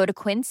reach. Go to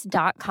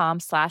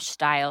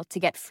quince.com/style to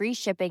get free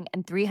shipping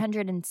and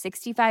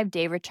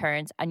 365-day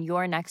returns on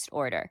your next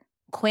order.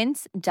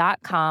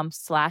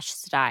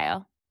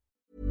 Quince.com/style.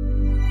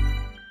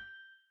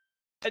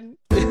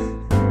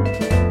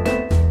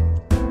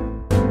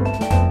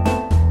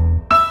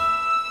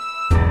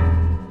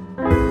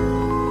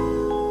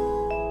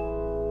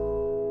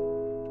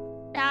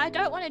 Now, I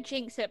don't want to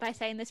jinx it by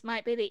saying this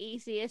might be the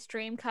easiest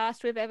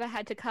Dreamcast we've ever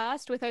had to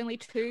cast with only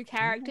 2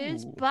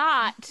 characters,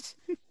 but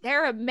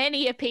there are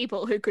many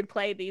people who could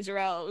play these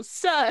roles.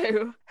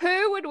 So,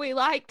 who would we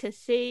like to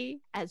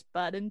see as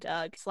Bud and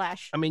Doug / I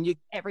mean,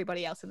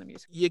 everybody else in the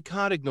musical? you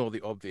can't ignore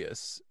the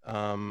obvious.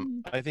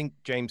 I think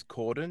James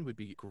Corden would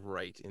be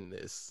great in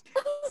this.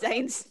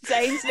 Zane's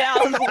now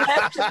on the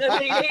left of the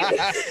meeting.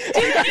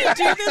 Didn't you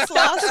do this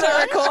last After the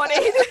time?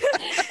 recording.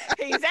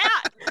 He's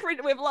out.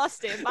 We've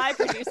lost him. Bye,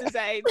 producer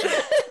Zane.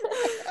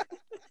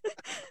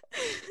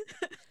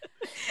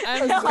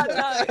 Oh, no.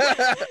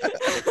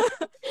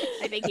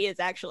 I think he is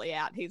actually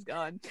out. He's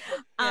gone.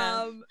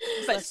 Yeah.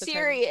 But Less than 10.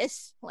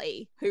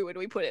 seriously, who would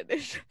we put in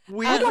this?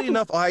 Weirdly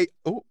enough, I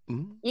You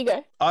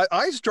go.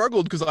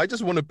 struggled because I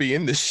just want to be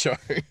in this show.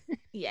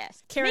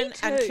 Yes, Kieran me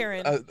and too.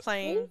 Kieran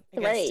playing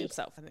Three. against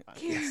himself. I think.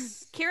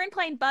 Kieran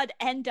playing Bud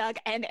and Doug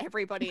and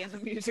everybody in the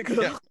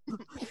musical. Yeah.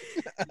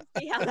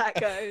 See how that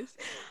goes.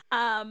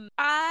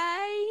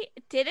 I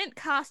didn't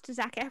cast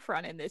Zac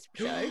Efron in this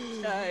show,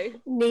 so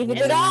Neither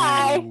did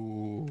I.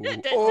 Ooh.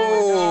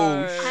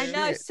 Oh, I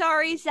know. shit.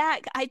 Sorry,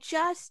 Zach. I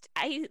just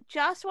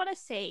want to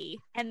see,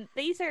 and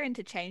these are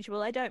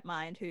interchangeable. I don't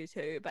mind who's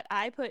who, but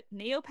I put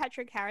Neil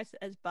Patrick Harris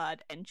as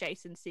Bud and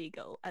Jason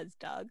Segel as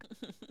Doug.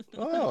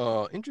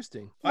 Oh,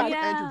 interesting. I put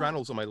Yeah. Andrew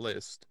Reynolds on my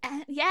list.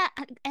 And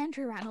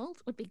Andrew Reynolds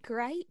would be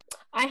great.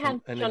 I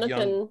have And a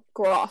Jonathan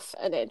Groff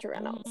and Andrew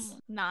Reynolds.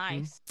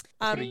 Nice.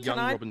 Put a Can young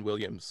I Robin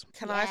Williams.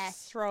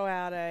 Yes. throw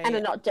out And a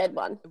not dead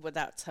one. Well,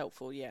 that's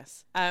helpful,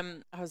 yes. I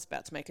was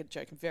about to make a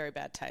joke in very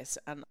bad taste,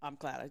 and I'm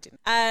glad I didn't.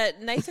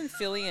 Nathan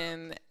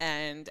Fillion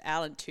and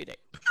Alan Tudyk.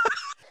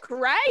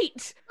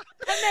 Great.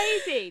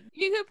 Amazing.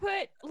 You could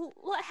put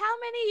how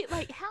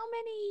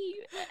many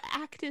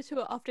actors who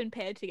are often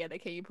paired together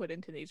can you put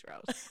into these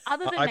roles?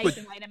 Other than I put-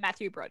 Nathan Lane and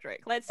Matthew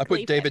Broderick. Let's I put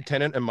leave David that.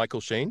 Tennant and Michael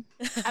Sheen.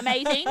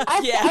 Amazing.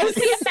 I was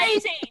gonna say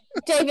Amazing.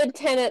 David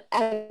Tennant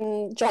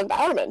and John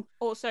Barrowman.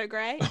 Also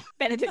great.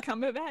 Benedict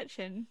Cumberbatch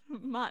and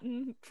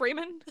Martin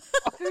Freeman.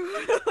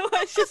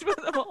 Let's just put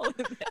them all in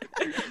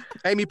there.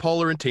 Amy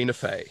Poehler and Tina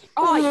Fey.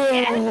 Oh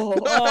yeah.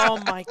 Oh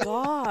my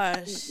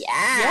gosh. Yeah.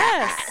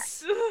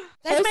 Yes.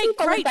 They Those make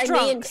people great by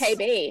me and drunks.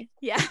 KB.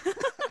 Yeah.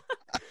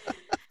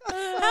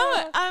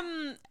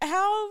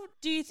 How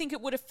do you think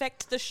it would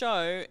affect the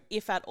show,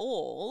 if at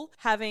all,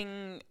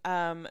 having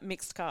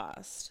mixed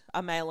cast,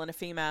 a male and a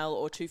female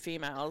or two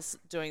females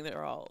doing the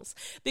roles?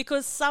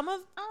 Because some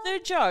of the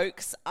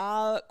jokes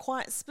are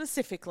quite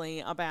specifically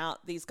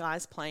about these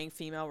guys playing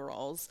female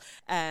roles,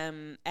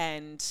 and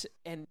then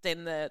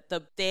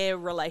their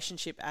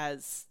relationship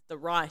as the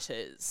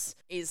writers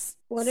is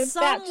What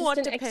about somewhat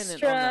just an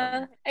dependent on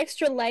them.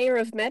 extra layer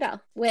of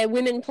meta where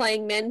women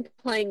playing men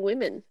playing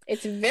women?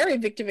 It's very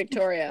Victor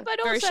Victoria. But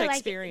Very also, like,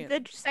 Shakespearean.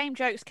 the same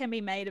jokes can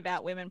be made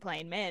about women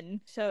playing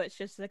men, so it's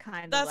just the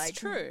kind of That's like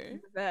true.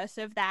 reverse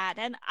of that.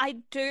 And I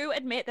do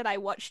admit that I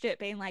watched it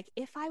being like,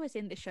 if I was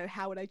in the show,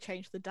 how would I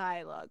change the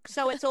dialogue?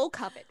 So it's all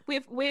covered.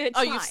 We're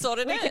Oh, you've fine.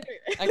 sorted We it? can do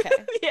it.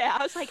 Okay. Yeah,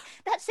 I was like,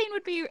 that scene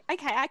would be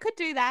okay. I could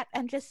do that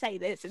and just say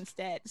this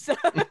instead. So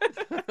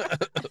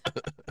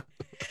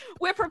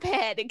we're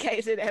prepared in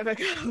case it ever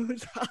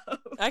goes up.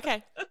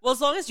 Okay. Well,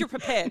 as long as you're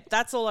prepared,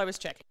 that's all I was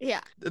checking.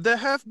 Yeah.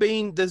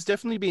 There's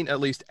definitely been at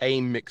least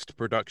a mixed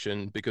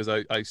production because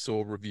I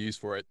saw reviews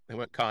for it. They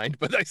weren't kind,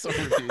 but I saw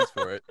reviews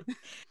for it.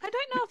 I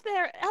don't know if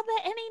are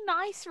there any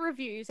nice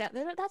reviews out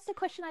there? That's the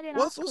question I didn't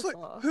Well, ask it's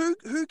also before.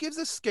 who gives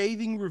a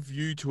scathing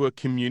review to a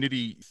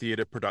community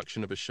theatre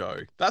production of a show?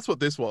 That's what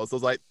this was. I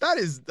was like, that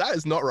is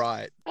not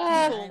right.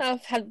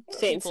 I've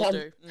seen People some.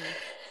 do.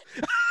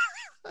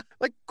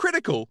 Like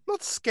critical,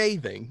 not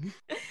scathing.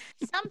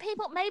 Some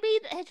people, maybe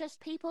they're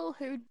just people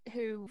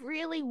who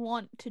really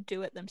want to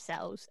do it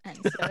themselves, and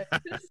so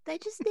they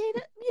just need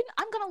it.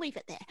 I'm gonna leave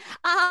it there.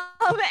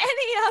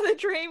 Any other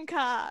dream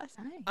cast?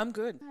 No. I'm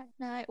good.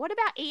 No. What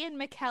about Ian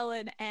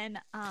McKellen and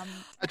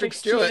Patrick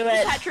Stewart.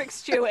 Patrick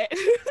Stewart.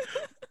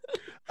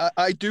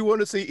 I do want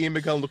to see Ian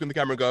McKellen look in the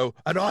camera and go,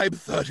 and I'm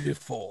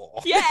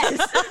 34. Yes.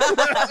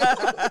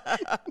 I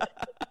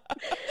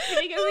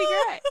think it would be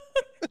great.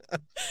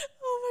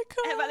 Oh my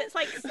god. But it's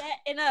like set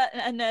in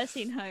a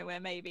nursing home where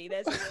maybe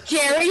there's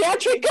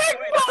Geriatric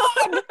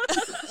Guggenheim!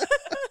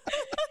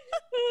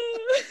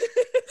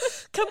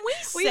 Can we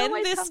We send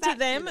always this come to back to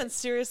them this. and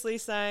seriously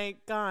say,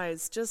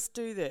 guys, just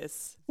do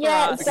this? for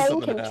Yeah, us?" Zane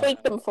something can out.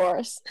 tweak them for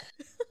us.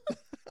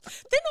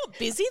 They're not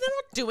busy. They're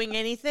not doing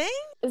anything.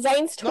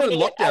 Zane's Not in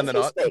tweeting it lockdown, as they're we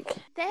not. speak.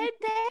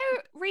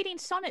 They're reading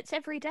sonnets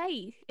every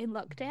day in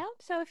lockdown.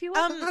 So if you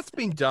want, That's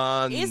been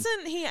done.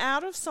 Isn't he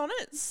out of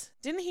sonnets?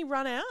 Didn't he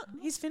run out?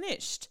 He's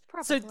finished.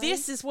 So Probably.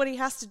 this is what he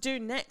has to do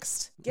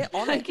next. Get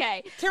on it.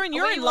 okay, Karen,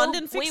 you're We in will-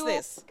 London. Fix we will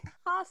this.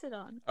 Pass it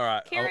on. All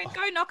right, Kieran,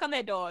 go knock on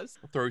their doors.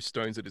 I'll throw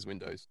stones at his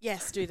windows.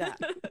 Yes, do that.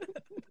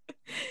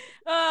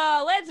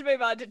 Let's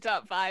move on to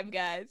top 5,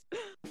 guys.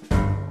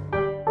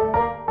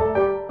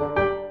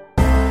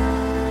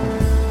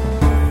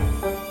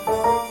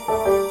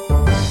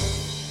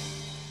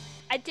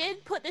 I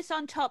did put this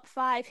on top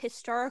 5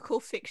 historical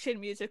fiction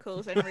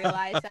musicals and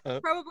realized that's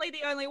probably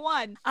the only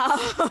one.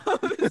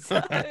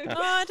 So,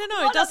 I don't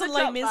know. What Doesn't other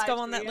Les top Mis fives go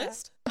on do that you have?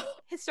 list?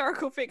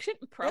 historical fiction?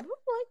 Probably.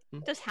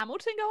 Does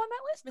Hamilton go on that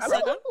list? Miss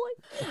Saigon?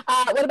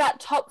 Probably. What about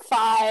top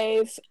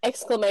 5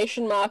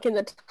 exclamation mark in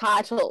the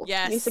title?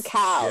 Yes. Musicals.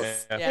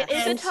 Yeah. Yeah. It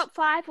is And- a top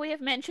 5 we have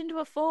mentioned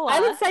before.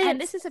 I would say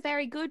and it's- this is a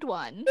very good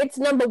one. It's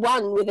number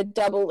 1 with a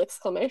double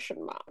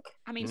exclamation mark.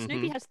 I mean,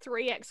 Snoopy has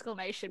 3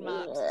 exclamation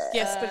marks.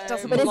 Yes, but it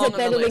doesn't But is belong it on the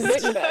better than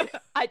list. Gutenberg?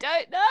 I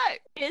don't know.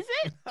 Is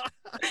it?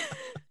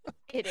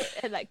 It is.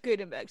 And like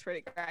Gutenberg's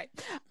pretty great.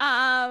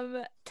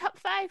 Top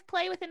 5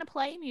 play within a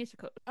play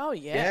musical. Oh,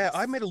 yeah. Yeah,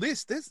 I made a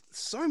list. There's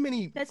so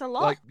many. There's a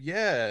lot. Like,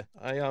 yeah,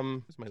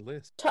 here's my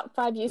list. Top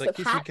 5 use Like of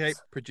Kiss Me hats. Kate,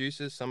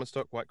 producers,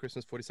 Summerstock, White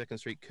Christmas, 42nd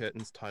Street,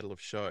 Curtains, title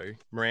of show.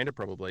 Miranda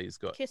probably has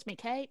got. Kiss Me,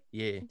 Kate.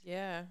 Yeah.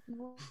 Yeah. I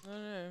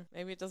don't know.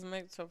 Maybe it doesn't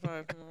make the top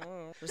 5.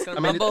 I'm just going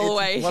I to mean, mumble it's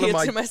away one of here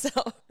my- to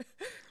myself.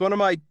 It's one of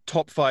my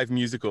top 5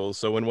 musicals,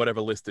 so in whatever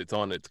list it's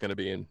on, it's going to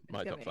be in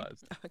my gonna top be.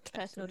 5. Okay.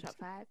 Personal top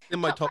 5. In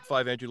my top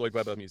 5 Andrew Lloyd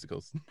Webber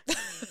musicals.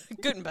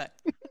 Gutenberg.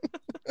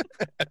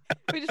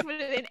 We just put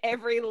it in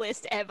every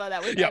list ever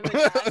that we've Yep.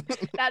 ever done.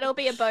 That'll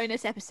be a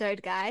bonus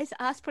episode, guys.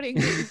 Us putting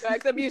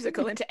Gutenberg the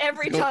musical into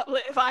every top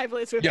 5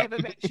 list we've ever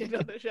mentioned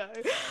on the show.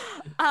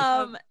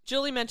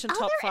 Julie mentioned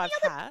top there 5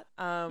 any hat.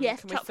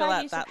 Yes, can we top fill 5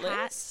 out use that of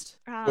hat. list?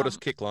 What is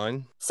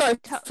Kickline? So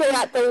fill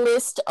out the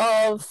list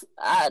of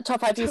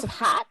top 5 use of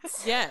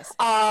hats. Yes.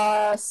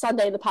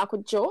 Sunday in the Park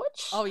with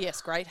George. Oh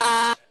yes, great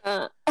hat.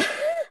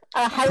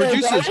 Hello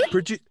Producers.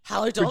 Dolly.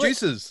 Hello, Dolly.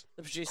 Producers.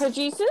 The producers.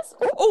 Producers.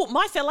 Oh,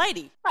 My Fair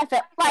Lady.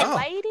 Oh.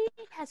 Lady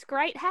has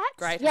great hats.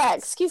 Great Yeah,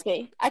 hats. excuse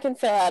me. I can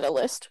fill out a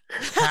list.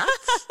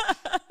 Hats?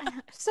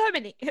 So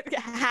many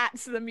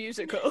hats. The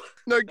musical.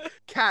 No,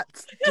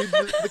 cats. Do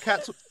the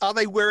cats, are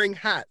they wearing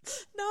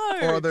hats? No,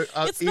 Or are there,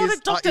 it's not a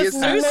Dr. ears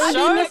Seuss hats?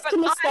 show. Maybe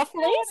Mr.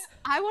 Mistopheles?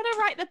 I want to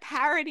write the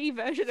parody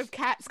version of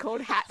Cats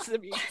called Hats the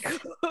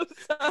Musical.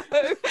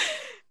 So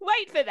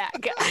wait for that,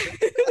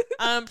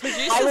 guys.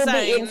 Producer I will be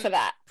Zane. in for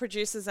that.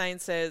 Producer Zane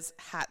says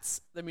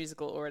Hats the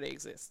musical already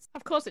exists.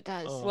 Of course it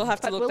does. We'll have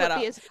to But look will that it up.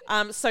 be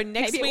as- So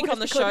next Maybe it week will on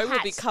the just be called show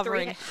we'll be Hats,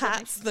 covering three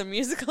Hats the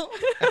musical.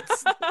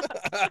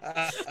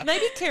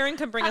 Maybe Karen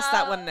can bring us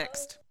that one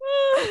next.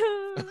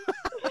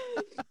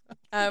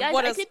 Guys,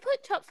 What I else? did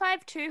put top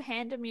 5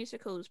 two-hander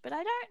musicals, but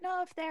I don't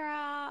know if there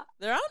are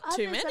There aren't others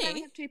too that only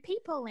many. have 2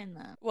 people in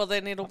them. Well,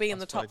 then it'll be in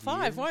the top Last 5,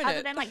 5 years. won't Other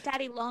it? than like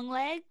Daddy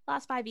Longleg,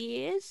 last 5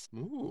 years.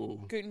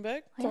 Ooh.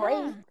 Gutenberg. Three.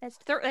 Yeah, there's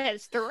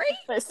 3.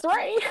 There's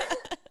 3.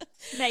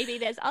 Maybe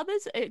there's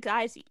others.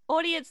 Guys,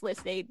 audience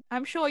listening,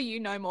 I'm sure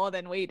you know more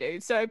than we do.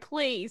 So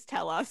please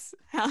tell us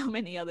how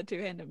many other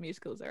two-hander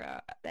musicals there are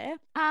out there.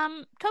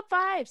 Top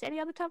 5s. Any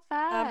other top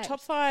 5?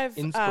 Top 5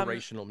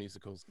 Inspirational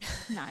musicals.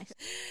 Nice.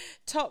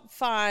 Top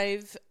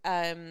 5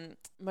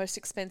 most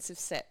expensive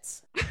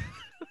sets.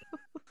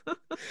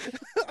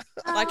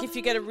 Like if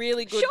you get a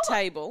really good sure.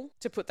 table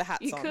to put the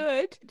hats You on.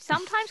 could.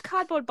 Sometimes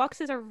cardboard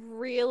boxes are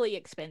really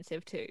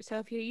expensive too. So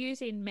if you're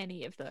using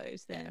many of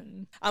those,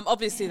 then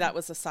Obviously that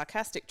was a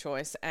sarcastic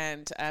choice,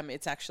 and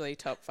it's actually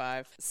top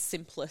 5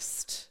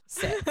 simplest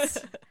sets.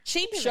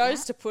 Cheap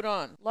shows to put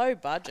on, low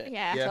budget.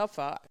 Yeah. Yeah. Top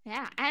 5.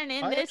 yeah. And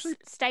in I this actually-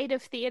 state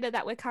of theatre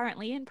that we're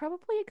currently in,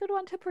 probably a good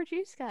one to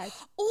produce, guys.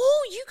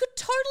 Oh, you could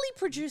totally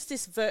produce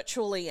this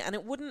virtually, and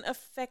it wouldn't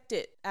affect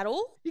it at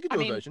all. You could I do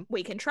mean, a version.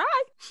 we can try.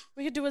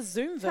 We could do a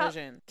Zoom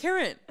version.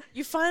 Karen,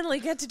 you finally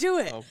get to do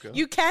it. Oh, God.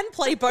 You can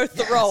play both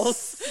the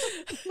roles.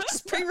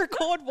 Just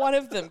pre-record one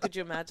of them. Could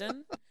you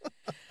imagine?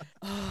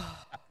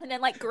 And then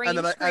like green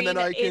then I screen can-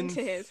 it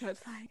into his. So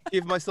it's like,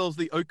 Give myself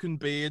the oaken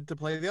beard to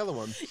play the other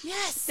one.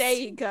 Yes. there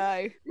you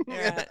go.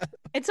 Yeah.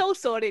 It's all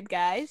sorted,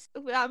 guys.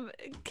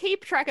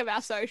 Keep track of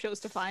our socials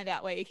to find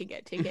out where you can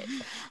get tickets.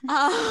 We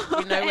know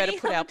where to Any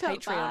put our other top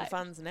Patreon 5?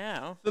 funds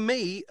now. For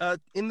me,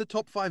 in the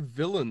top 5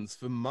 villains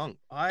for Monk,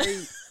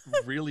 I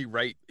really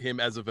rate him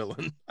as a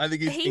villain. I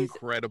think he's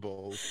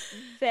incredible.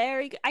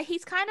 Very good.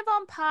 He's kind of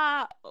on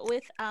par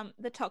with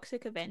the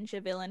Toxic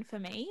Avenger villain for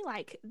me.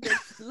 Like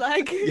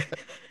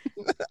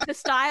the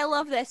style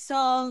of their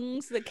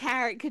songs, the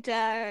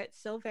character,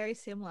 it's all very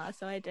similar.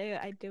 So I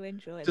do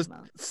enjoy Just the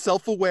Monk.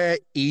 self-aware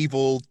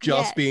evil,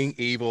 just Yes. being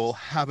evil,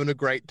 having a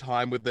great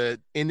time with the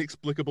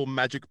inexplicable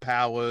magic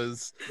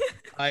powers.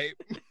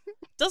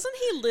 Doesn't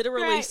he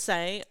literally Right.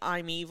 say,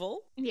 I'm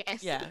evil?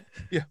 Yes. Yeah.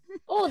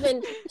 Or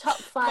then top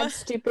 5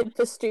 stupid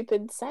for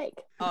stupid's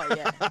sake. Oh,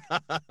 yeah.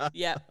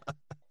 Yep.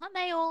 Aren't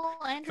they all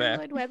Andrew Fair.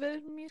 Lloyd Webber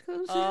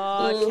musicals?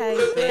 Oh,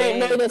 No, okay.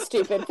 they're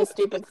stupid for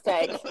stupid's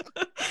sake.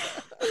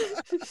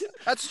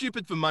 That's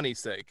stupid for money's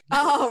sake.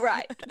 Oh,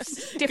 right.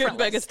 Different.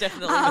 Gutenberg is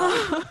definitely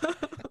not.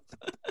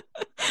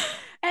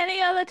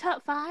 Any other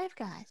top 5,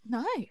 guys?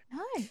 No.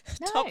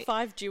 Top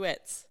 5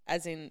 duets,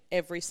 as in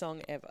every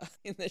song ever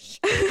in the show.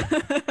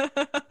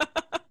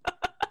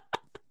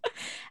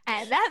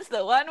 And that's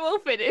the one we'll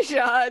finish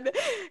on.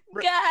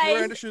 Guys.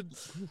 Miranda should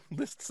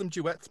list some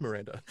duets,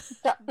 Miranda.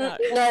 No,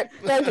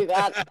 don't do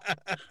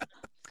that.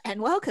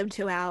 And welcome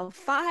to our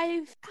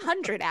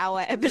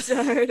 500-hour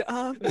episode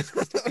of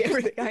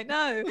Everything I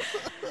Know.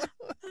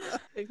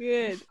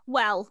 Good.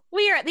 Well,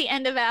 we are at the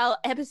end of our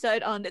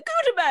episode on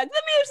Gutenberg,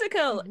 the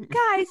musical.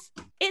 Guys,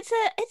 it's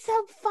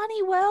a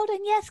funny world,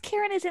 and yes,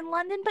 Kieran is in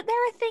London, but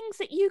there are things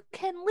that you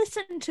can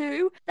listen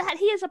to that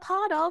he is a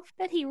part of,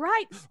 that he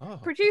writes, Oh,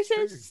 produces,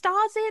 true.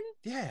 stars in,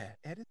 Yeah,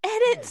 edit.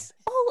 edits.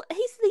 Oh,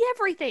 he's the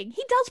everything.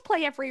 He does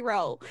play every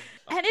role.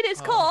 And it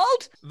is Oh.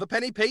 called, The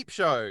Penny Peep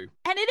Show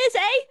and it is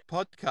a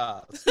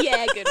podcast.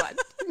 yeah, good one.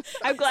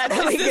 I'm glad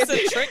that we Is this get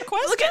a to trick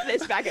question? look at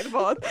this back and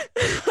forth.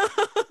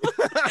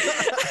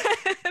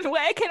 And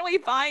where can we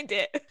find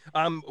it?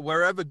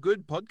 Wherever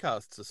good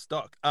podcasts are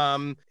stock.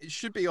 It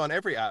should be on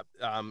every app.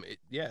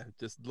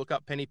 Just look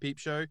up Penny Peep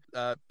Show.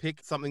 Pick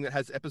something that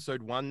has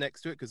episode 1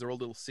 next to it because they're all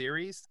little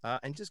series,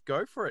 and just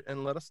go for it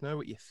and let us know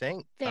what you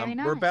think. Very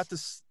We're about to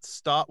nice.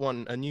 start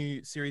one. A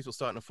new series will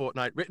start in a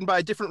fortnight, written by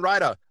a different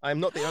writer. I am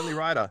not the only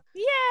writer.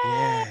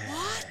 Yeah.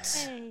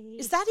 What? Hey.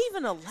 Is that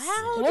even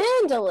allowed?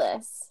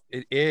 Scandalous.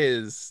 It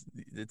is.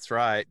 It's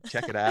right.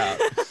 Check it out.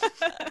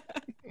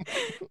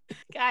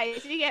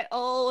 Guys, you get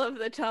all of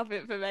the top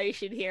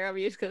information here on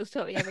Musicals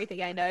Taught Me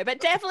Everything I Know, but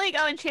definitely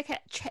go and check out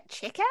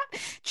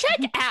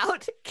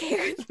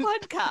Kieran's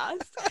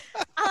podcast.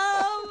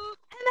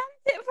 And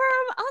that's it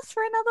from us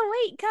for another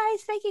week,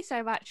 guys. Thank you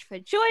so much for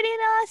joining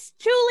us.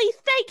 Julie,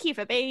 thank you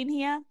for being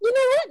here. You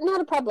know what?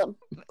 Not a problem.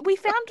 We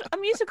found a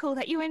musical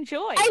that you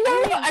enjoy. I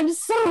know. I'm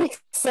so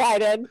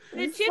excited.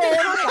 The gin and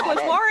tonic was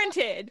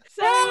warranted.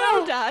 So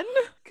well done.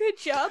 Good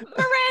job.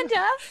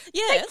 Miranda,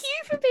 Yes. thank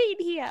you for being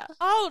here.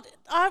 Oh,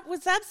 it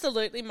was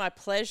absolutely my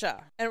pleasure.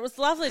 And it was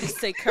lovely to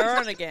see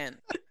Kieran again.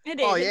 It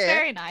is. Oh, It's yeah.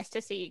 very nice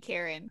to see you,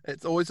 Kieran.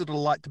 It's always a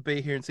delight to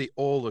be here and see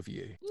all of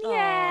you.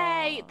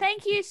 Yay!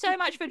 Thank you so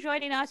much for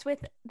joining us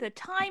with the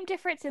time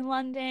difference in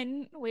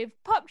London. We've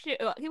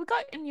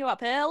gotten you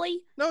up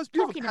early. No, it's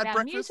beautiful. Talking Had about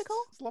breakfast. musical.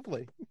 It's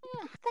lovely.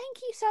 Yeah,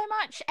 thank you so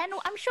much. And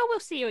I'm sure we'll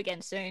see you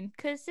again soon,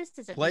 because this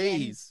isn't the end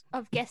Please.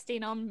 of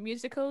guesting on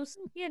musicals.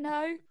 You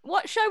know.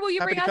 What show will you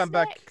Happy bring to us come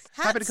back. next?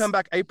 Happy to come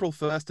back April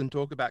 1st and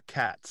talk about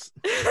cats.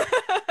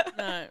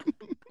 No,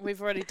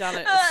 we've already done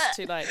it. It's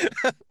too late.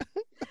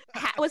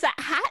 Was that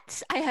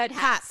hats? I heard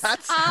hats.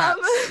 Hats.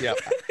 Yep.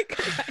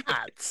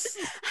 Hats.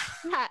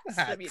 Hats,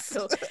 the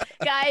musical.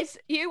 Guys,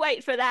 you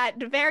wait for that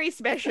very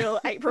special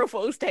April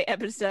Fool's Day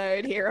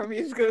episode here on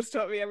Musicals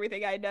Taught Me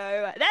Everything I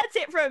Know. That's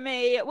it from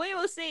me. We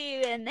will see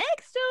you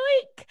next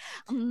week.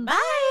 Bye.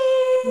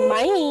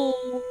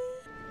 Bye.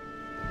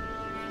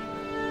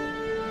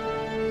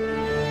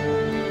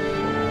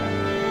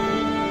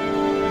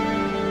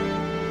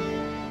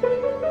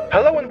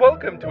 Hello and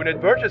welcome to an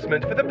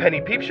advertisement for the Penny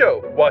Peep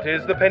Show. What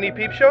is the Penny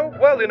Peep Show?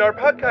 Well, in our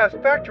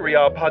podcast factory,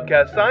 our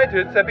podcast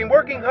scientists have been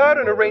working hard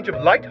on a range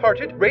of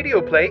light-hearted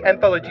radio play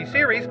anthology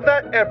series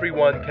that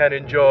everyone can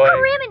enjoy.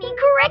 Rimini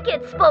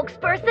Cricket,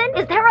 spokesperson.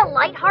 Is there a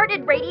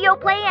lighthearted radio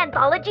play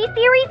anthology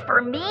series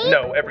for me?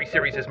 No, every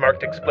series is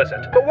marked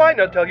explicit. But why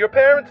not tell your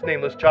parents,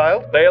 nameless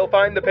child? They'll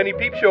find the Penny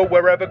Peep Show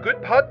wherever good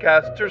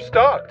podcasts are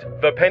stocked.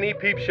 The Penny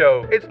Peep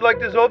Show. It's like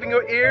dissolving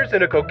your ears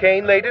in a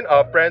cocaine-laden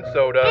off-brand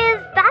soda.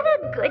 Is that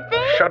a good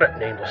thing? Shut it,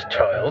 nameless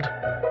child.